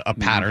been a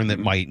pattern that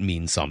might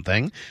mean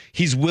something.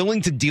 He's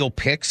willing to deal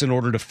picks in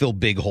order to fill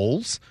big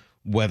holes,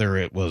 whether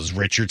it was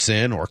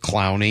Richardson or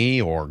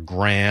Clowney or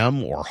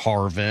Graham or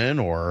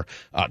Harvin or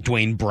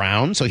Dwayne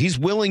Brown. So he's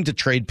willing to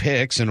trade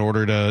picks in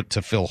order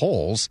to fill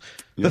holes.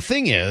 Yep. The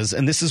thing is,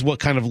 and this is what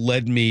kind of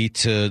led me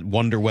to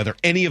wonder whether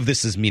any of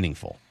this is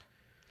meaningful.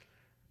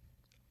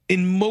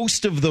 In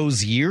most of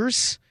those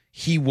years,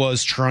 he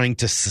was trying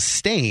to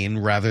sustain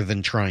rather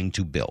than trying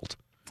to build.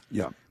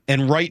 Yeah.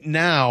 And right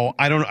now,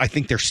 I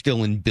think they're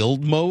still in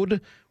build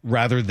mode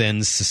rather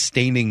than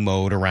sustaining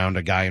mode around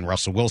a guy in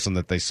Russell Wilson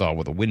that they saw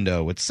with a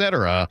window, et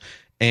cetera.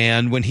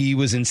 And when he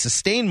was in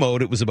sustain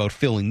mode, it was about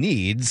filling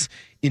needs.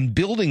 In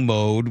building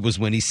mode was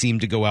when he seemed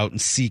to go out and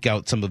seek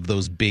out some of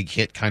those big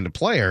hit kind of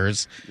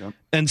players. Yep.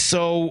 And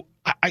so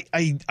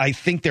I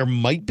think there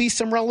might be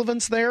some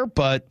relevance there,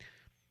 but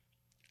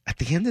at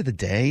the end of the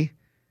day,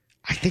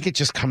 I think it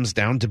just comes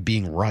down to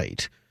being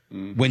right.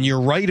 Mm-hmm. When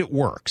you're right, it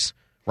works,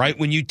 right?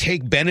 When you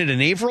take Bennett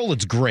and Averill,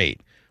 it's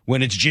great.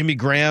 When it's Jimmy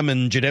Graham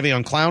and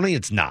Jadeveon Clowney,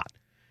 it's not.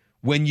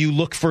 When you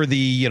look for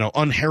the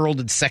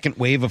unheralded second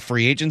wave of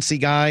free agency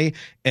guy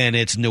and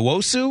it's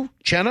Nwosu,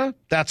 Chenna,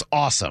 that's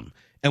awesome.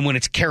 And when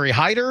it's Kerry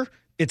Hyder,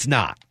 it's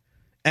not.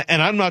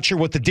 And I'm not sure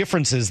what the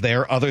difference is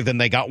there other than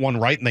they got one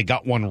right and they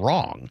got one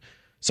wrong.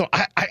 So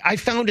I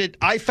found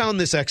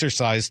this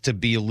exercise to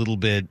be a little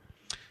bit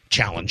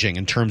challenging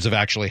in terms of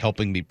actually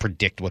helping me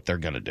predict what they're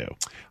going to do.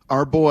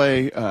 Our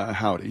boy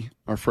Howdy,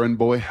 our friend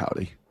boy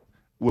Howdy,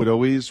 would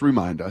always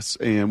remind us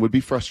and would be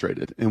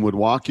frustrated and would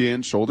walk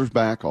in, shoulders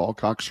back, all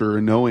cocksure,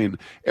 and knowing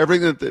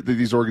everything that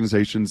these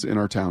organizations in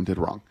our town did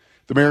wrong.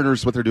 The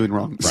Mariners, what they're doing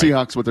wrong. The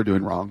Seahawks, what they're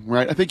doing wrong,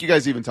 right? I think you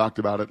guys even talked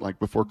about it like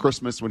before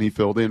Christmas when he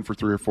filled in for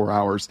 3 or 4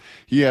 hours.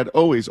 He had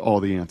always all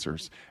the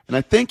answers. And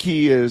I think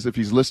he is, if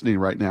he's listening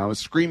right now, is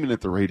screaming at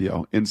the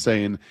radio and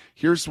saying,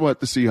 here's what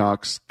the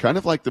Seahawks, kind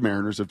of like the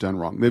Mariners, have done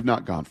wrong. They've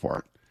not gone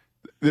for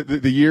it.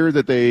 The year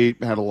that they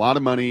had a lot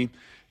of money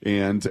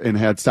and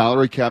had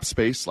salary cap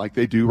space like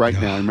they do right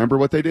now. Remember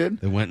what they did?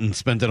 They went and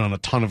spent it on a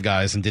ton of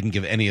guys and didn't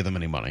give any of them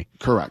any money.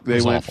 Correct.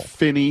 They went awful.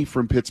 Finney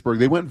from Pittsburgh.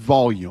 They went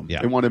volume. Yeah.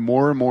 They wanted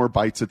more and more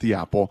bites at the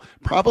apple.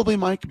 Probably,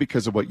 Mike,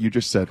 because of what you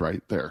just said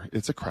right there.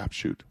 It's a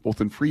crapshoot,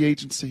 both in free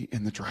agency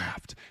and the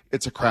draft.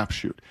 It's a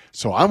crapshoot.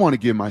 So I want to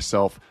give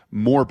myself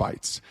more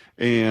bites.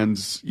 And,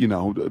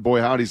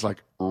 boy, Howdy's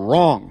like,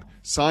 wrong.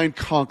 Sign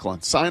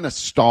Conklin, sign a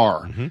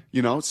star,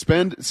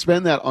 spend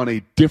that on a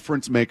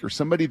difference maker,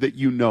 somebody that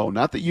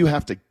not that you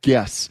have to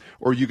guess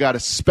or you got to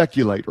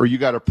speculate or you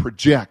got to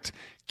project.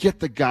 Get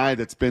the guy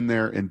that's been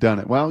there and done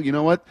it. Well, you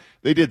know what?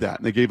 They did that,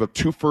 and they gave up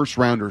 2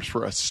 first-rounders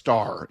for a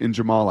star in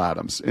Jamal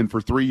Adams. And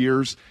for 3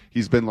 years,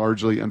 he's been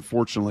largely,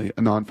 unfortunately,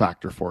 a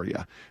non-factor for you.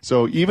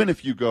 So even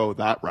if you go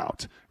that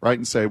route, right,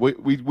 and say,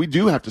 we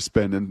do have to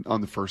spend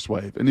on the first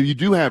wave, and if you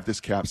do have this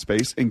cap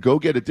space and go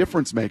get a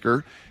difference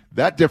maker,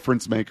 that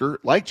difference maker,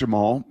 like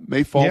Jamal,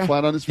 may fall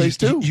flat on his face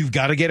too. You've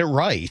got to get it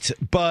right.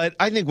 But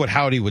I think what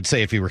Howdy would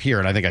say if he were here,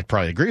 and I think I'd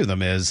probably agree with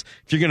him, is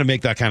if you're going to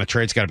make that kind of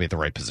trade, it's got to be at the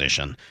right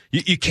position.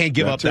 You can't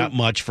give up that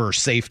much for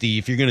safety.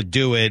 If you're going to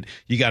do it,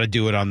 you got to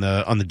do it on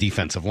the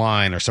defensive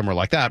line or somewhere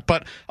like that.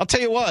 But I'll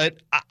tell you what,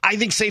 I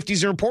think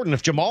safeties are important.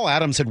 If Jamal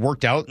Adams had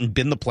worked out and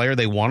been the player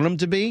they wanted him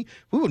to be,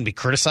 we wouldn't be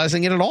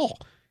criticizing it at all.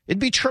 It'd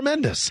be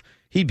tremendous.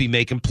 He'd be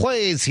making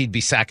plays. He'd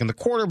be sacking the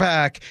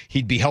quarterback.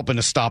 He'd be helping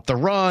to stop the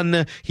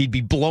run. He'd be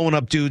blowing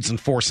up dudes and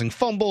forcing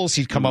fumbles.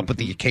 He'd come up with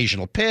the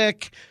occasional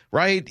pick,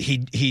 right?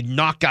 He'd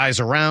knock guys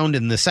around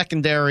in the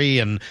secondary,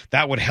 and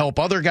that would help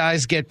other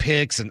guys get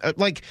picks. And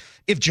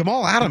if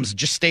Jamal Adams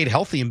just stayed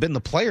healthy and been the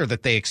player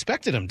that they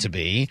expected him to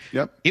be,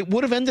 it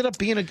would have ended up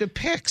being a good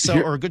pick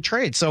or a good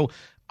trade. So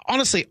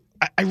honestly,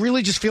 I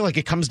really just feel like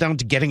it comes down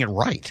to getting it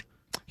right.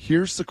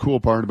 Here's the cool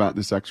part about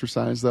this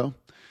exercise, though.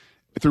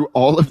 Through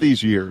all of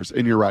these years,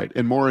 and you're right,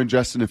 and Maura and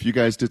Justin, if you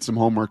guys did some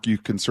homework, you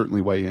can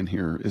certainly weigh in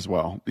here as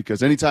well.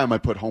 Because anytime I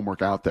put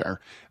homework out there,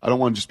 I don't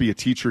want to just be a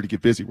teacher to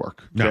get busy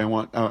work. Okay?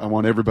 No. I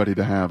want everybody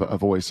to have a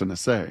voice and a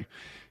say.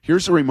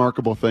 Here's the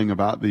remarkable thing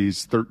about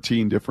these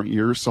 13 different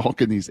years,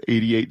 Salk, and these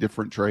 88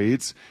 different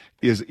trades,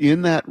 is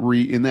in that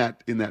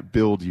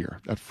build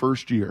year, that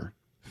first year,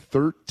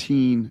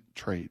 13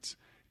 trades.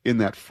 In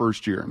that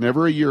first year.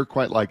 Never a year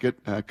quite like it.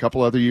 A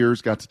couple other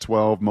years got to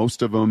 12.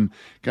 Most of them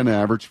kind of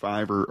average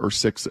 5 or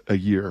 6 a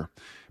year.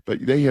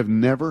 But they have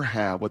never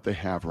had what they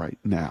have right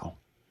now.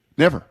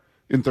 Never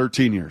in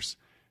 13 years.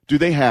 Do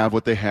they have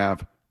what they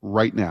have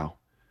right now?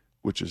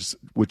 which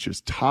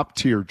is top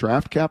tier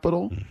draft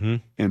capital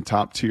and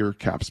top tier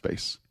cap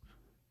space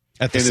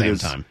at the same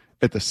time.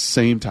 At the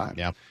same time,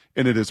 yeah.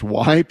 And it is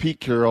why Pete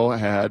Carroll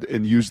had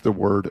and used the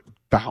word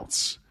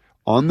bounce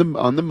on the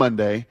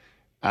Monday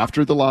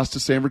after the loss to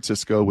San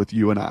Francisco with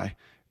you and I.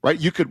 Right?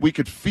 We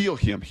could feel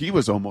him. He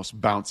was almost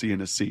bouncy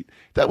in his seat.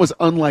 That was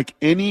unlike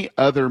any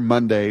other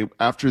Monday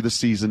after the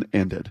season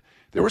ended.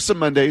 There were some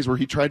Mondays where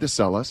he tried to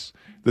sell us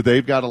that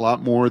they've got a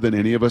lot more than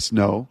any of us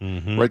know,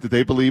 right? That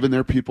they believe in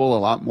their people a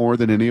lot more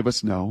than any of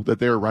us know, that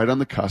they're right on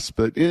the cusp.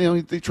 But,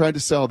 they tried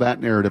to sell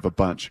that narrative a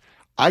bunch.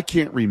 I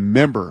can't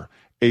remember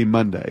a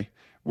Monday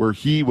where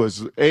he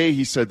was, A,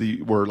 he said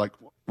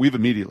we've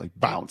immediately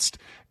bounced,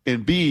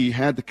 and B,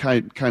 had the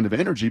kind of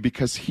energy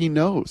because he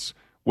knows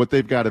what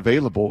they've got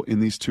available in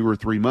these 2 or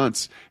 3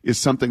 months is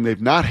something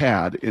they've not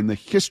had in the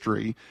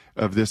history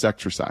of this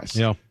exercise.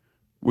 Yeah.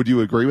 Would you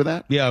agree with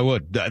that? Yeah, I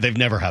would. They've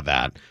never had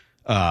that.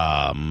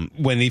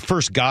 When he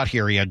first got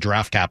here, he had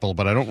draft capital,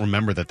 but I don't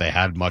remember that they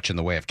had much in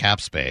the way of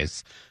cap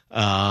space.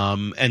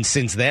 And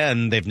since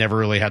then, they've never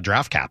really had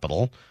draft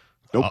capital.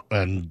 Nope.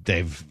 And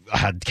they've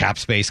had cap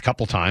space a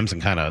couple times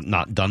and kind of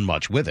not done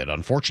much with it,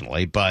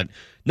 unfortunately. But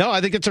no,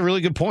 I think it's a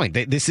really good point.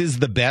 This is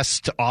the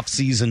best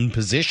offseason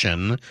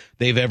position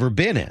they've ever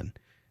been in.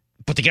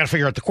 But they got to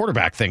figure out the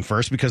quarterback thing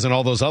first, because in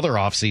all those other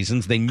off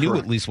seasons, they knew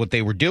at least what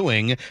they were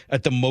doing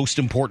at the most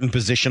important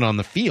position on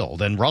the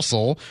field. And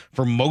Russell,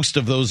 for most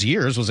of those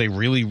years, was a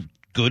really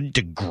good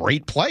to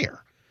great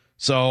player.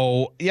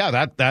 So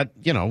yeah,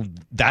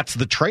 that's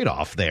the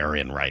trade-off they're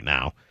in right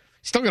now.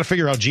 Still got to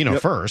figure out Geno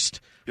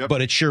first. Yep.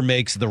 But it sure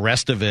makes the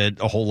rest of it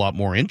a whole lot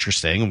more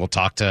interesting. And we'll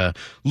talk to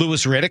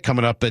Louis Riddick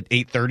coming up at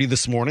 8:30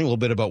 this morning, a little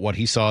bit about what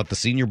he saw at the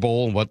Senior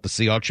Bowl and what the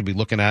Seahawks should be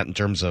looking at in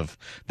terms of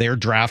their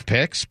draft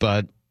picks.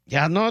 But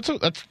yeah, no,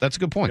 that's a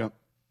good point.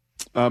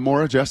 Yeah.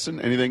 Maura,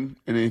 Justin, anything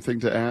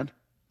to add?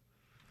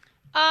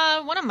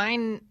 One of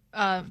mine,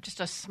 just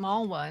a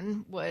small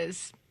one,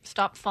 was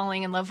stop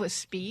falling in love with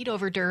speed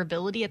over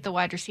durability at the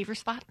wide receiver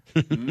spot.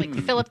 Like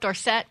Philip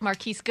Dorsett,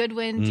 Marquise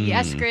Goodwin, D.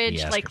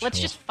 Eskridge.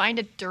 Let's just find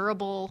a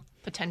durable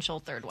potential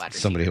third wide receiver.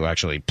 Somebody who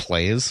actually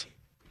plays.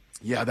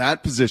 Yeah,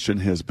 that position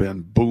has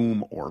been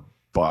boom or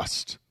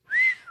bust.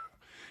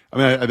 I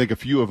mean, I think a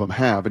few of them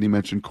have, and he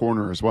mentioned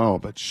corner as well,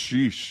 but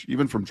sheesh,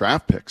 even from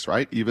draft picks,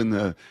 right? Even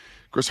the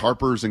Chris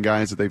Harpers and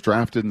guys that they've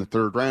drafted in the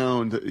third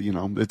round,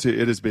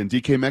 it has been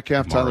DK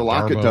Metcalf, Tyler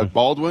Lockett, Doug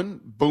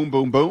Baldwin, boom,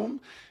 boom,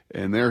 boom.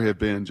 And there have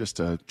been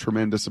just a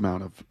tremendous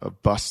amount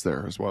of busts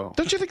there as well.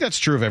 Don't you think that's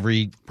true of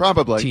every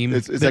Probably. team?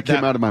 That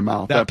came out of my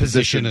mouth. That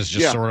position is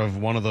just sort of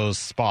one of those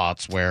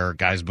spots where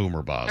guys boom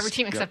or bust. Every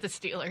team except the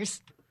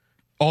Steelers.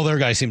 All their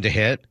guys seem to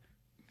hit.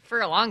 For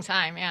a long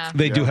time, yeah.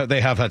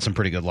 They have had some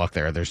pretty good luck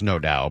there. There's no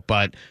doubt.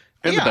 But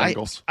the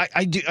Bengals.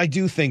 I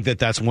do think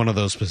that's one of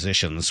those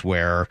positions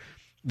where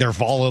they're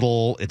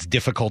volatile. It's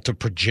difficult to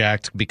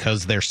project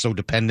because they're so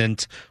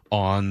dependent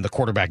on the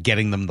quarterback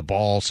getting them the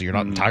ball. So you're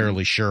not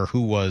entirely sure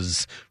who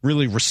was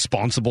really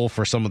responsible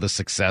for some of the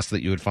success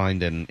that you would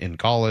find in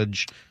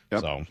college.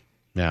 Yep. So,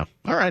 yeah.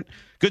 All right.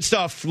 Good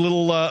stuff.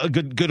 Little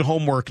good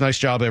homework. Nice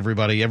job,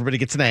 everybody. Everybody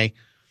gets an A.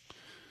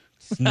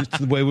 It's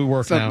the way we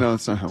work now. No,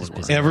 that's not how we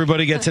work.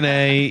 Everybody gets an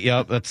A.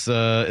 Yep, that's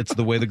it's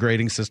the way the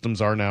grading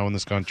systems are now in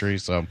this country.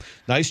 So,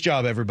 nice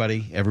job,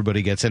 everybody.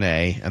 Everybody gets an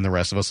A, and the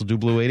rest of us will do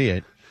Blue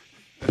 88.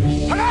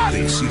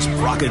 This is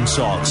Brock and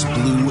Salk's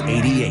Blue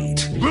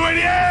 88. Blue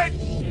 88!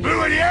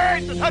 Blue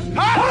 88!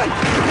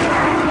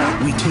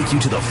 We take you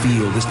to the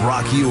field as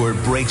Brock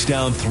Ewert breaks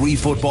down 3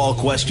 football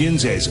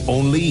questions as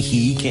only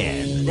he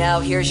can. Now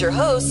here's your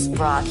hosts,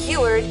 Brock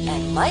Ewert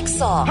and Mike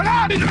Salk.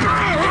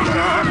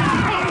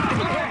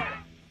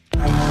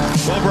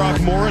 Well,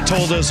 Brock, Maura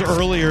told us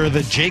earlier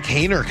that Jake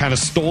Haener kind of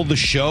stole the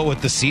show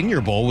at the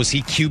Senior Bowl. Was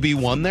he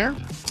QB1 there?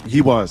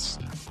 He was.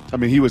 I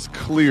mean, he was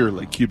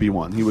clearly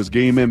QB1. He was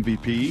game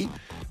MVP,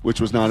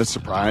 which was not a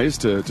surprise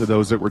to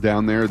those that were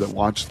down there that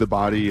watched the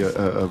body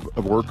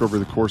of work over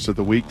the course of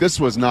the week.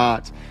 This was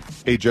not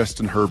a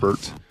Justin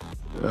Herbert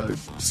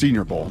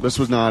Senior Bowl. This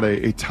was not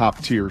a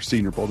top-tier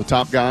Senior Bowl. The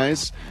top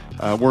guys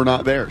were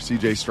not there.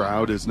 C.J.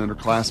 Stroud is an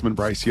underclassman.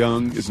 Bryce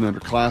Young is an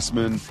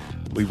underclassman.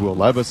 I believe Will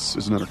Levis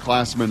is an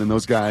underclassman. And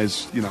those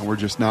guys, were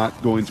just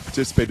not going to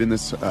participate in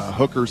this.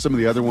 Hooker, some of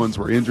the other ones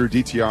were injured.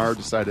 DTR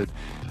decided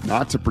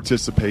not to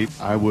participate.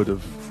 I would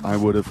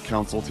have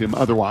counseled him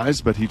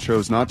otherwise, but he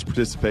chose not to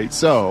participate.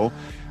 So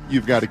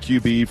you've got a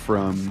QB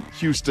from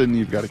Houston.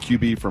 You've got a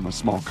QB from a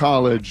small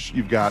college.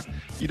 You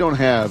don't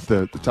have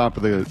the top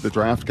of the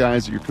draft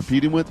guys that you're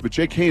competing with, but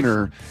Jake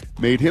Haener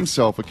made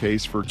himself a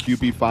case for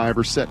QB 5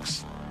 or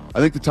 6. I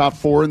think the top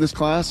 4 in this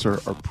class are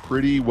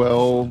pretty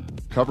well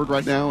covered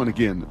right now. And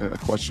again, a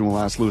question we'll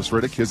ask Louis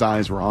Riddick. His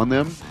eyes were on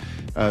them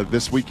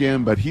this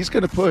weekend, but he's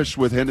going to push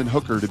with Hendon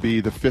Hooker to be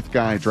the 5th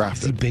guy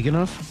drafted. Is he big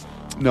enough?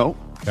 No.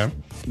 Okay.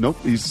 Nope,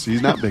 he's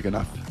not big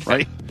enough,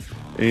 right?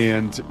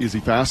 And is he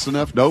fast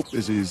enough? Nope.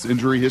 Is his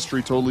injury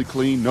history totally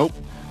clean? Nope.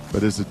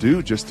 But is the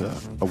dude just a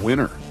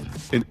winner?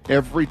 And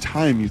every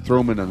time you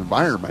throw him in an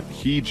environment,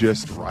 he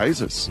just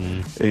rises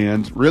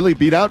and really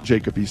beat out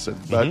Jacob Eason.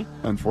 But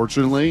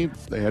unfortunately,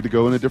 they had to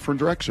go in a different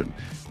direction.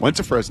 Went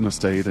to Fresno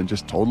State and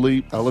just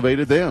totally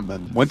elevated them,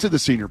 and went to the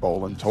Senior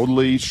Bowl and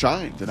totally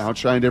shined and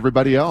outshined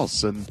everybody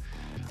else. And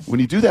when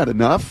you do that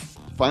enough,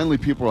 finally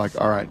people are like,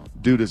 all right,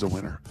 dude is a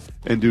winner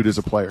and dude is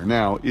a player.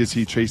 Now, is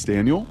he Chase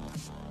Daniel?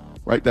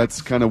 Right,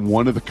 that's kind of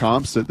one of the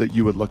comps that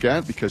you would look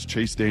at, because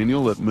Chase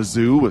Daniel at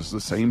Mizzou was the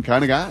same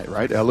kind of guy,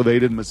 right?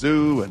 Elevated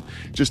Mizzou and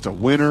just a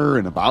winner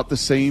and about the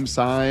same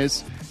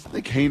size. I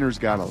think Haener's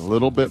got a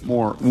little bit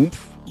more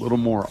oomph, a little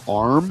more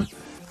arm,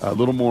 a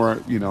little more,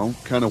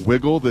 kind of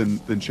wiggle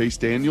than Chase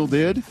Daniel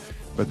did.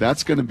 But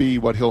that's going to be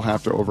what he'll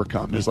have to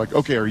overcome. It's like,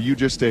 okay, are you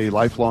just a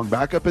lifelong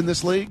backup in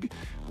this league?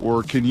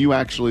 Or can you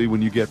actually,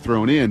 when you get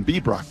thrown in, be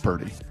Brock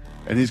Purdy?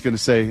 And he's going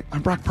to say,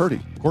 I'm Brock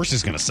Purdy. Of course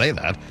he's going to say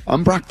that.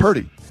 I'm Brock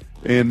Purdy.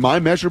 And my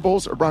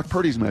measurables are Brock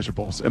Purdy's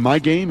measurables. And my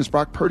game is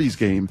Brock Purdy's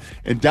game.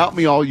 And doubt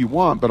me all you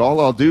want, but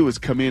all I'll do is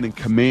come in and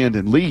command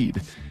and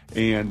lead.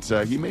 And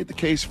he made the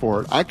case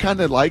for it. I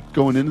kind of liked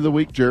going into the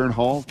week, Jaron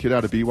Hall, kid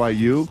out of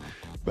BYU.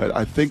 But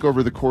I think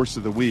over the course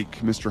of the week,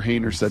 Mr.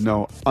 Haener said,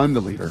 no, I'm the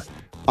leader.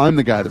 I'm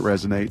the guy that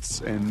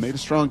resonates, and made a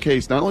strong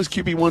case. Not only is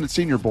QB1 at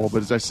Senior Bowl,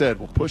 but as I said,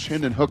 will push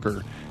Hendon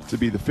Hooker to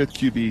be the 5th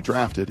QB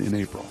drafted in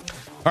April.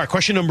 All right,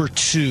 question number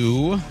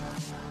 2.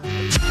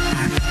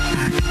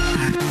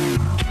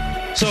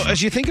 So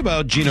as you think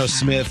about Geno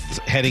Smith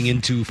heading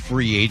into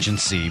free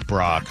agency,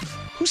 Brock,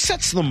 who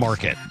sets the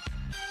market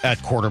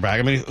at quarterback?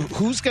 I mean,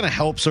 who's going to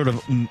help sort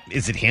of –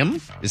 is it him?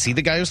 Is he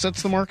the guy who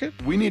sets the market?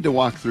 We need to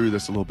walk through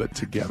this a little bit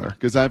together,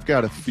 because I've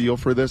got a feel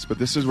for this, but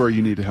this is where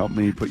you need to help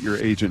me put your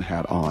agent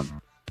hat on.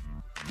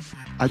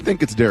 I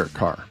think it's Derek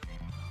Carr.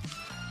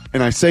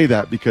 And I say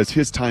that because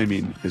his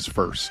timing is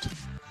first.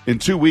 In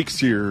 2 weeks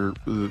here,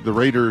 the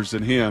Raiders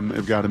and him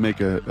have got to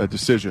make a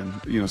decision.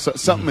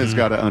 Something has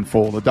got to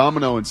unfold. A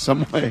domino in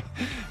some way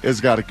has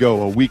got to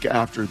go a week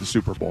after the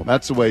Super Bowl.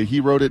 That's the way he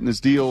wrote it in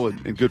his deal,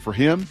 and good for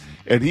him.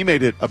 And he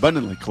made it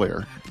abundantly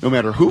clear, no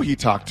matter who he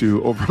talked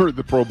to over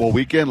the Pro Bowl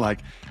weekend, like,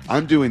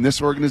 I'm doing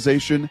this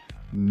organization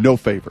no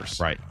favors.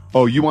 Right.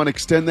 Oh, you want to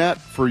extend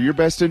that for your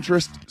best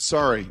interest?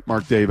 Sorry,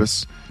 Mark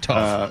Davis.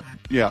 Tough.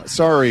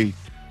 Sorry.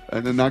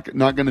 And not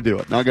going to do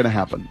it. Not going to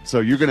happen. So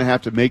you're going to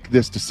have to make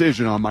this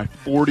decision on my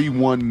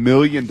 $41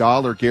 million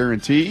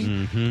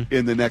guarantee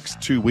in the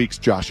next 2 weeks,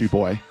 Joshy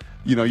boy.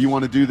 You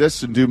want to do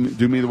this and do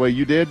me the way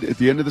you did at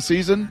the end of the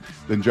season?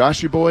 Then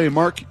Joshy boy and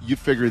Mark, you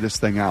figure this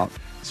thing out.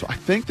 So I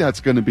think that's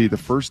going to be the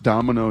first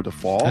domino to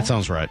fall. That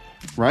sounds right.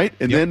 Right?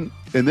 And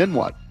then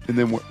what? And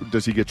then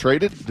does he get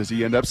traded? Does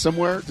he end up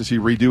somewhere? Does he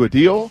redo a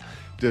deal?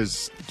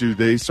 Do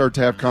they start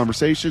to have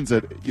conversations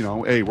that,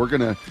 hey, we're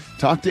going to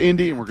talk to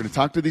Indy and we're going to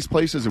talk to these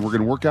places and we're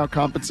going to work out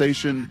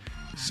compensation?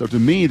 So to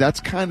me,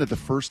 that's kind of the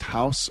first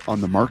house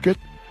on the market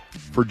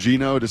for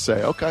Geno to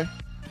say, okay,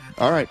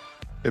 all right,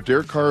 if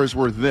Derek Carr is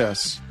worth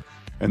this,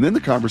 and then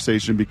the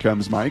conversation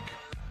becomes, Mike,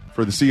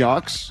 for the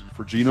Seahawks,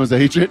 for Geno's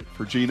agent,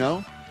 for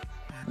Geno,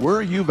 where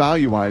are you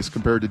value-wise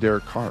compared to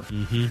Derek Carr?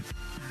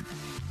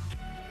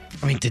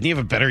 I mean, didn't he have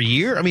a better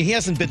year? I mean, he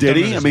hasn't been. Did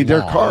he? I mean,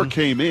 Derek Carr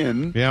came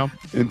in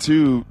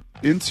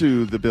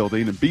into the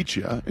building and beat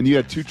you, and you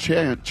had two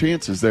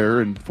chances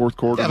there in fourth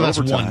quarter. Yeah, that's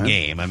overtime. one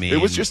game. I mean, it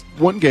was just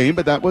one game,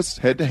 but that was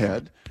head to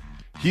head.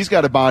 He's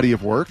got a body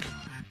of work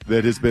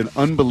that has been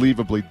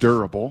unbelievably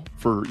durable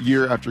for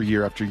year after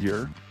year after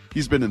year.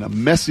 He's been in a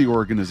messy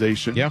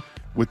organization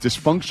with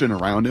dysfunction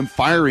around him,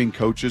 firing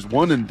coaches,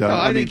 one and done. No,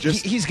 I think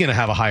he's going to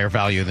have a higher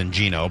value than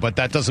Geno, but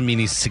that doesn't mean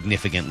he's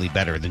significantly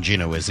better than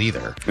Geno is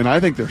either. And I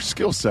think their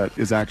skill set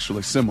is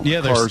actually similar.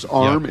 Yeah, Carr's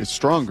arm is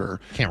stronger,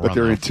 but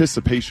their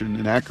anticipation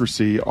and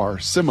accuracy are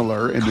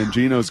similar, and then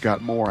Geno's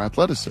got more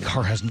athleticism.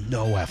 Carr has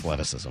no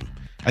athleticism.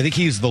 I think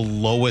he's the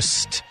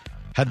lowest...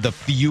 had the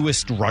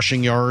fewest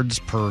rushing yards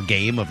per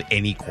game of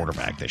any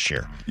quarterback this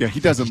year. Yeah, he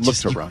doesn't look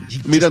to run.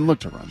 He doesn't look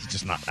to run. He's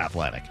just not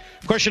athletic.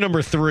 Question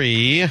number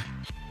 3.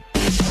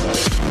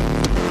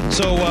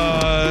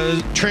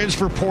 So,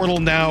 transfer portal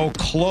now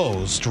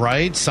closed,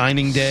 right?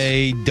 Signing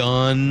day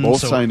done.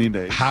 Both signing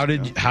days. How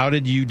did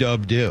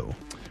UW do?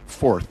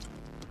 4th.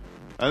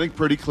 I think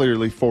pretty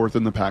clearly 4th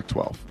in the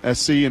Pac-12.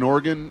 SC and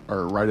Oregon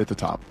are right at the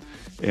top.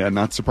 And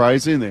not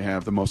surprising, they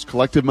have the most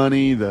collective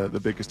money, the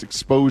biggest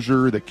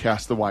exposure, they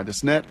cast the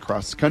widest net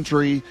across the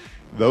country.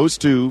 Those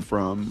two,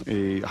 from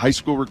a high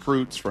school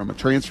recruits, from a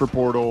transfer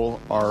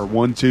portal, are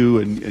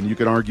 1-2, and you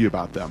can argue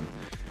about them.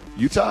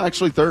 Utah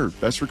actually 3rd,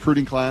 best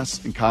recruiting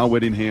class in Kyle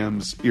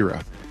Whittingham's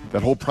era.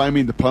 That whole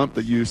priming the pump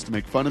that you used to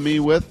make fun of me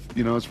with,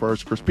 as far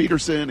as Chris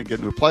Peterson and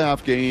getting to a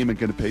playoff game and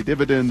going to pay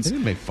dividends. I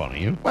didn't make fun of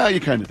you. Well,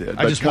 you kind of did.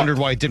 I just wondered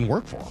why it didn't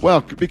work for him.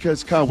 Well,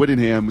 because Kyle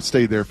Whittingham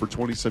stayed there for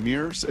 20-some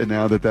years, and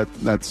now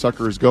that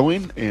sucker is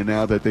going, and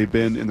now that they've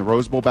been in the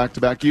Rose Bowl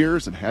back-to-back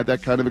years and had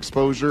that kind of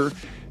exposure,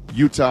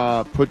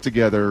 Utah put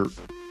together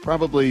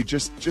probably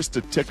just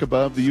a tick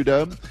above the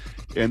UW.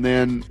 And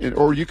then,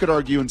 or you could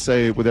argue and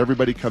say, with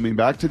everybody coming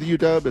back to the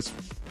UW, it's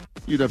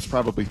UW's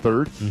probably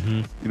third.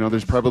 Mm-hmm.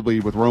 There's probably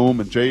with Rome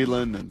and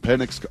Jalen and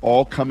Penix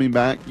all coming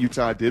back.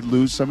 Utah did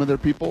lose some of their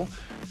people.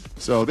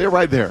 So they're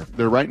right there.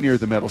 They're right near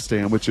the medal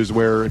stand, which is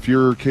where if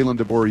you're Kalen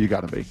DeBoer, you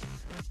got to be.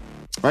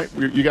 Right?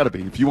 You got to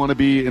be. If you want to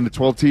be in the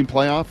 12-team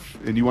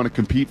playoff and you want to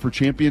compete for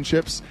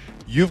championships,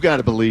 you've got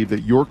to believe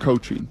that your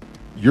coaching,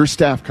 your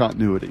staff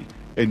continuity,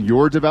 and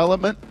your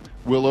development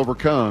will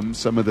overcome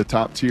some of the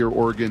top-tier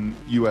Oregon,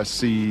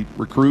 USC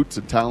recruits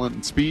and talent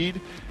and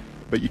speed.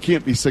 But you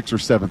can't be 6th or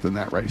 7th in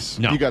that race.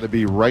 No. You got to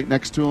be right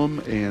next to them,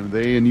 and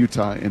they in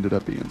Utah ended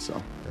up being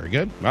so. Very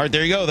good. All right,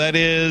 there you go. That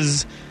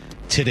is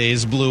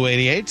today's Blue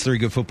 88. 3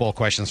 good football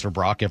questions for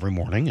Brock every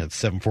morning at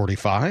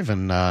 7:45,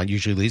 and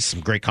usually leads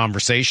some great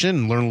conversation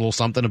and learn a little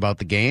something about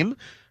the game.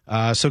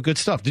 So good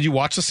stuff. Did you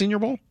watch the Senior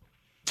Bowl?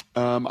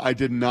 I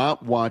did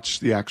not watch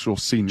the actual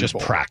Senior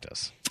Bowl. Just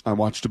practice. I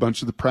watched a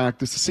bunch of the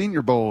practice. The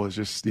Senior Bowl is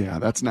just,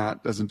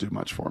 doesn't do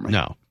much for me.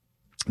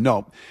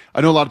 No,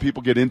 I know a lot of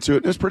people get into it,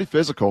 and it's pretty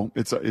physical.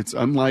 It's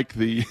unlike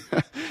the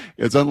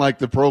it's unlike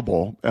the Pro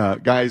Bowl.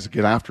 Guys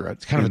get after it.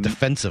 It's kind of a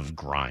defensive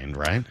grind,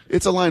 right?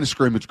 It's a line of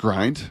scrimmage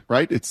grind,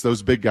 right? It's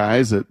those big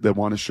guys that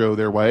want to show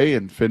their way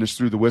and finish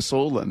through the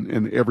whistle,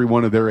 and every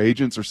one of their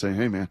agents are saying,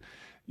 "Hey, man,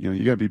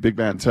 you got to be big,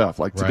 bad, and tough.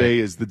 Like today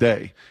is the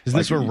day." Isn't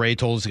this where Ray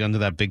told us to get into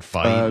that big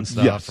fight and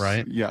stuff, yes,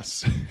 right?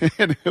 Yes,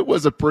 and it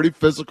was a pretty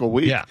physical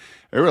week. Yeah.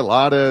 There were a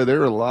lot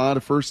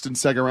of first and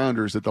second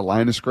rounders at the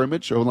line of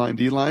scrimmage, O-line,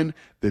 D-line,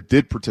 that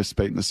did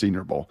participate in the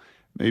Senior Bowl.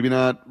 Maybe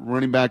not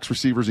running backs,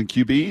 receivers, and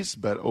QBs,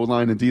 but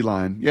O-line and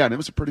D-line. Yeah, and it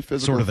was a pretty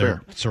physical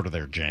affair. Sort of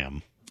their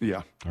jam.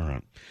 Yeah. All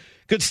right.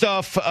 Good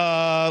stuff.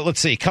 Let's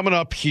see. Coming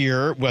up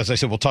here, as I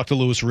said, we'll talk to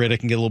Louis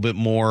Riddick and get a little bit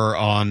more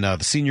on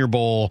the Senior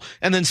Bowl,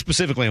 and then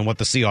specifically on what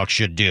the Seahawks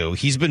should do.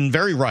 He's been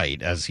very right,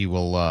 as he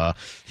will.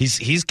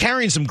 He's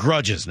carrying some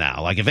grudges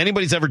now. Like if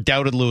anybody's ever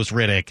doubted Louis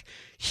Riddick,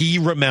 he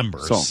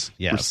remembers. So,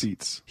 yes.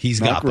 Receipts.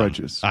 He's not got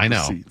grudges. Them. I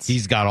know. Receipts.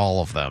 He's got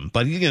all of them.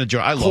 But he's going to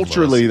join. I love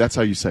culturally, Louis. that's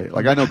how you say it.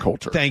 Like I know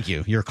culture. Thank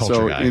you. You're a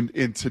culture guy. So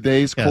in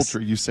today's culture,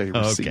 you say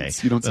receipts. Okay.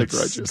 You don't say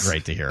grudges.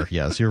 Great to hear.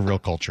 Yes, you're a real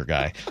culture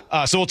guy.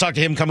 So we'll talk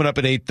to him coming up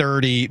at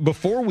 8:30.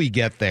 Before we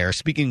get there,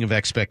 speaking of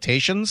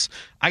expectations,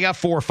 I got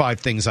 4 or 5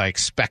 things I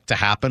expect to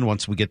happen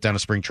once we get down to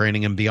spring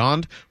training and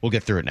beyond. We'll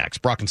get through it next.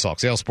 Brock and Salk,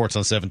 Sales Sports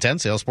on 710,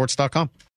 salesports.com.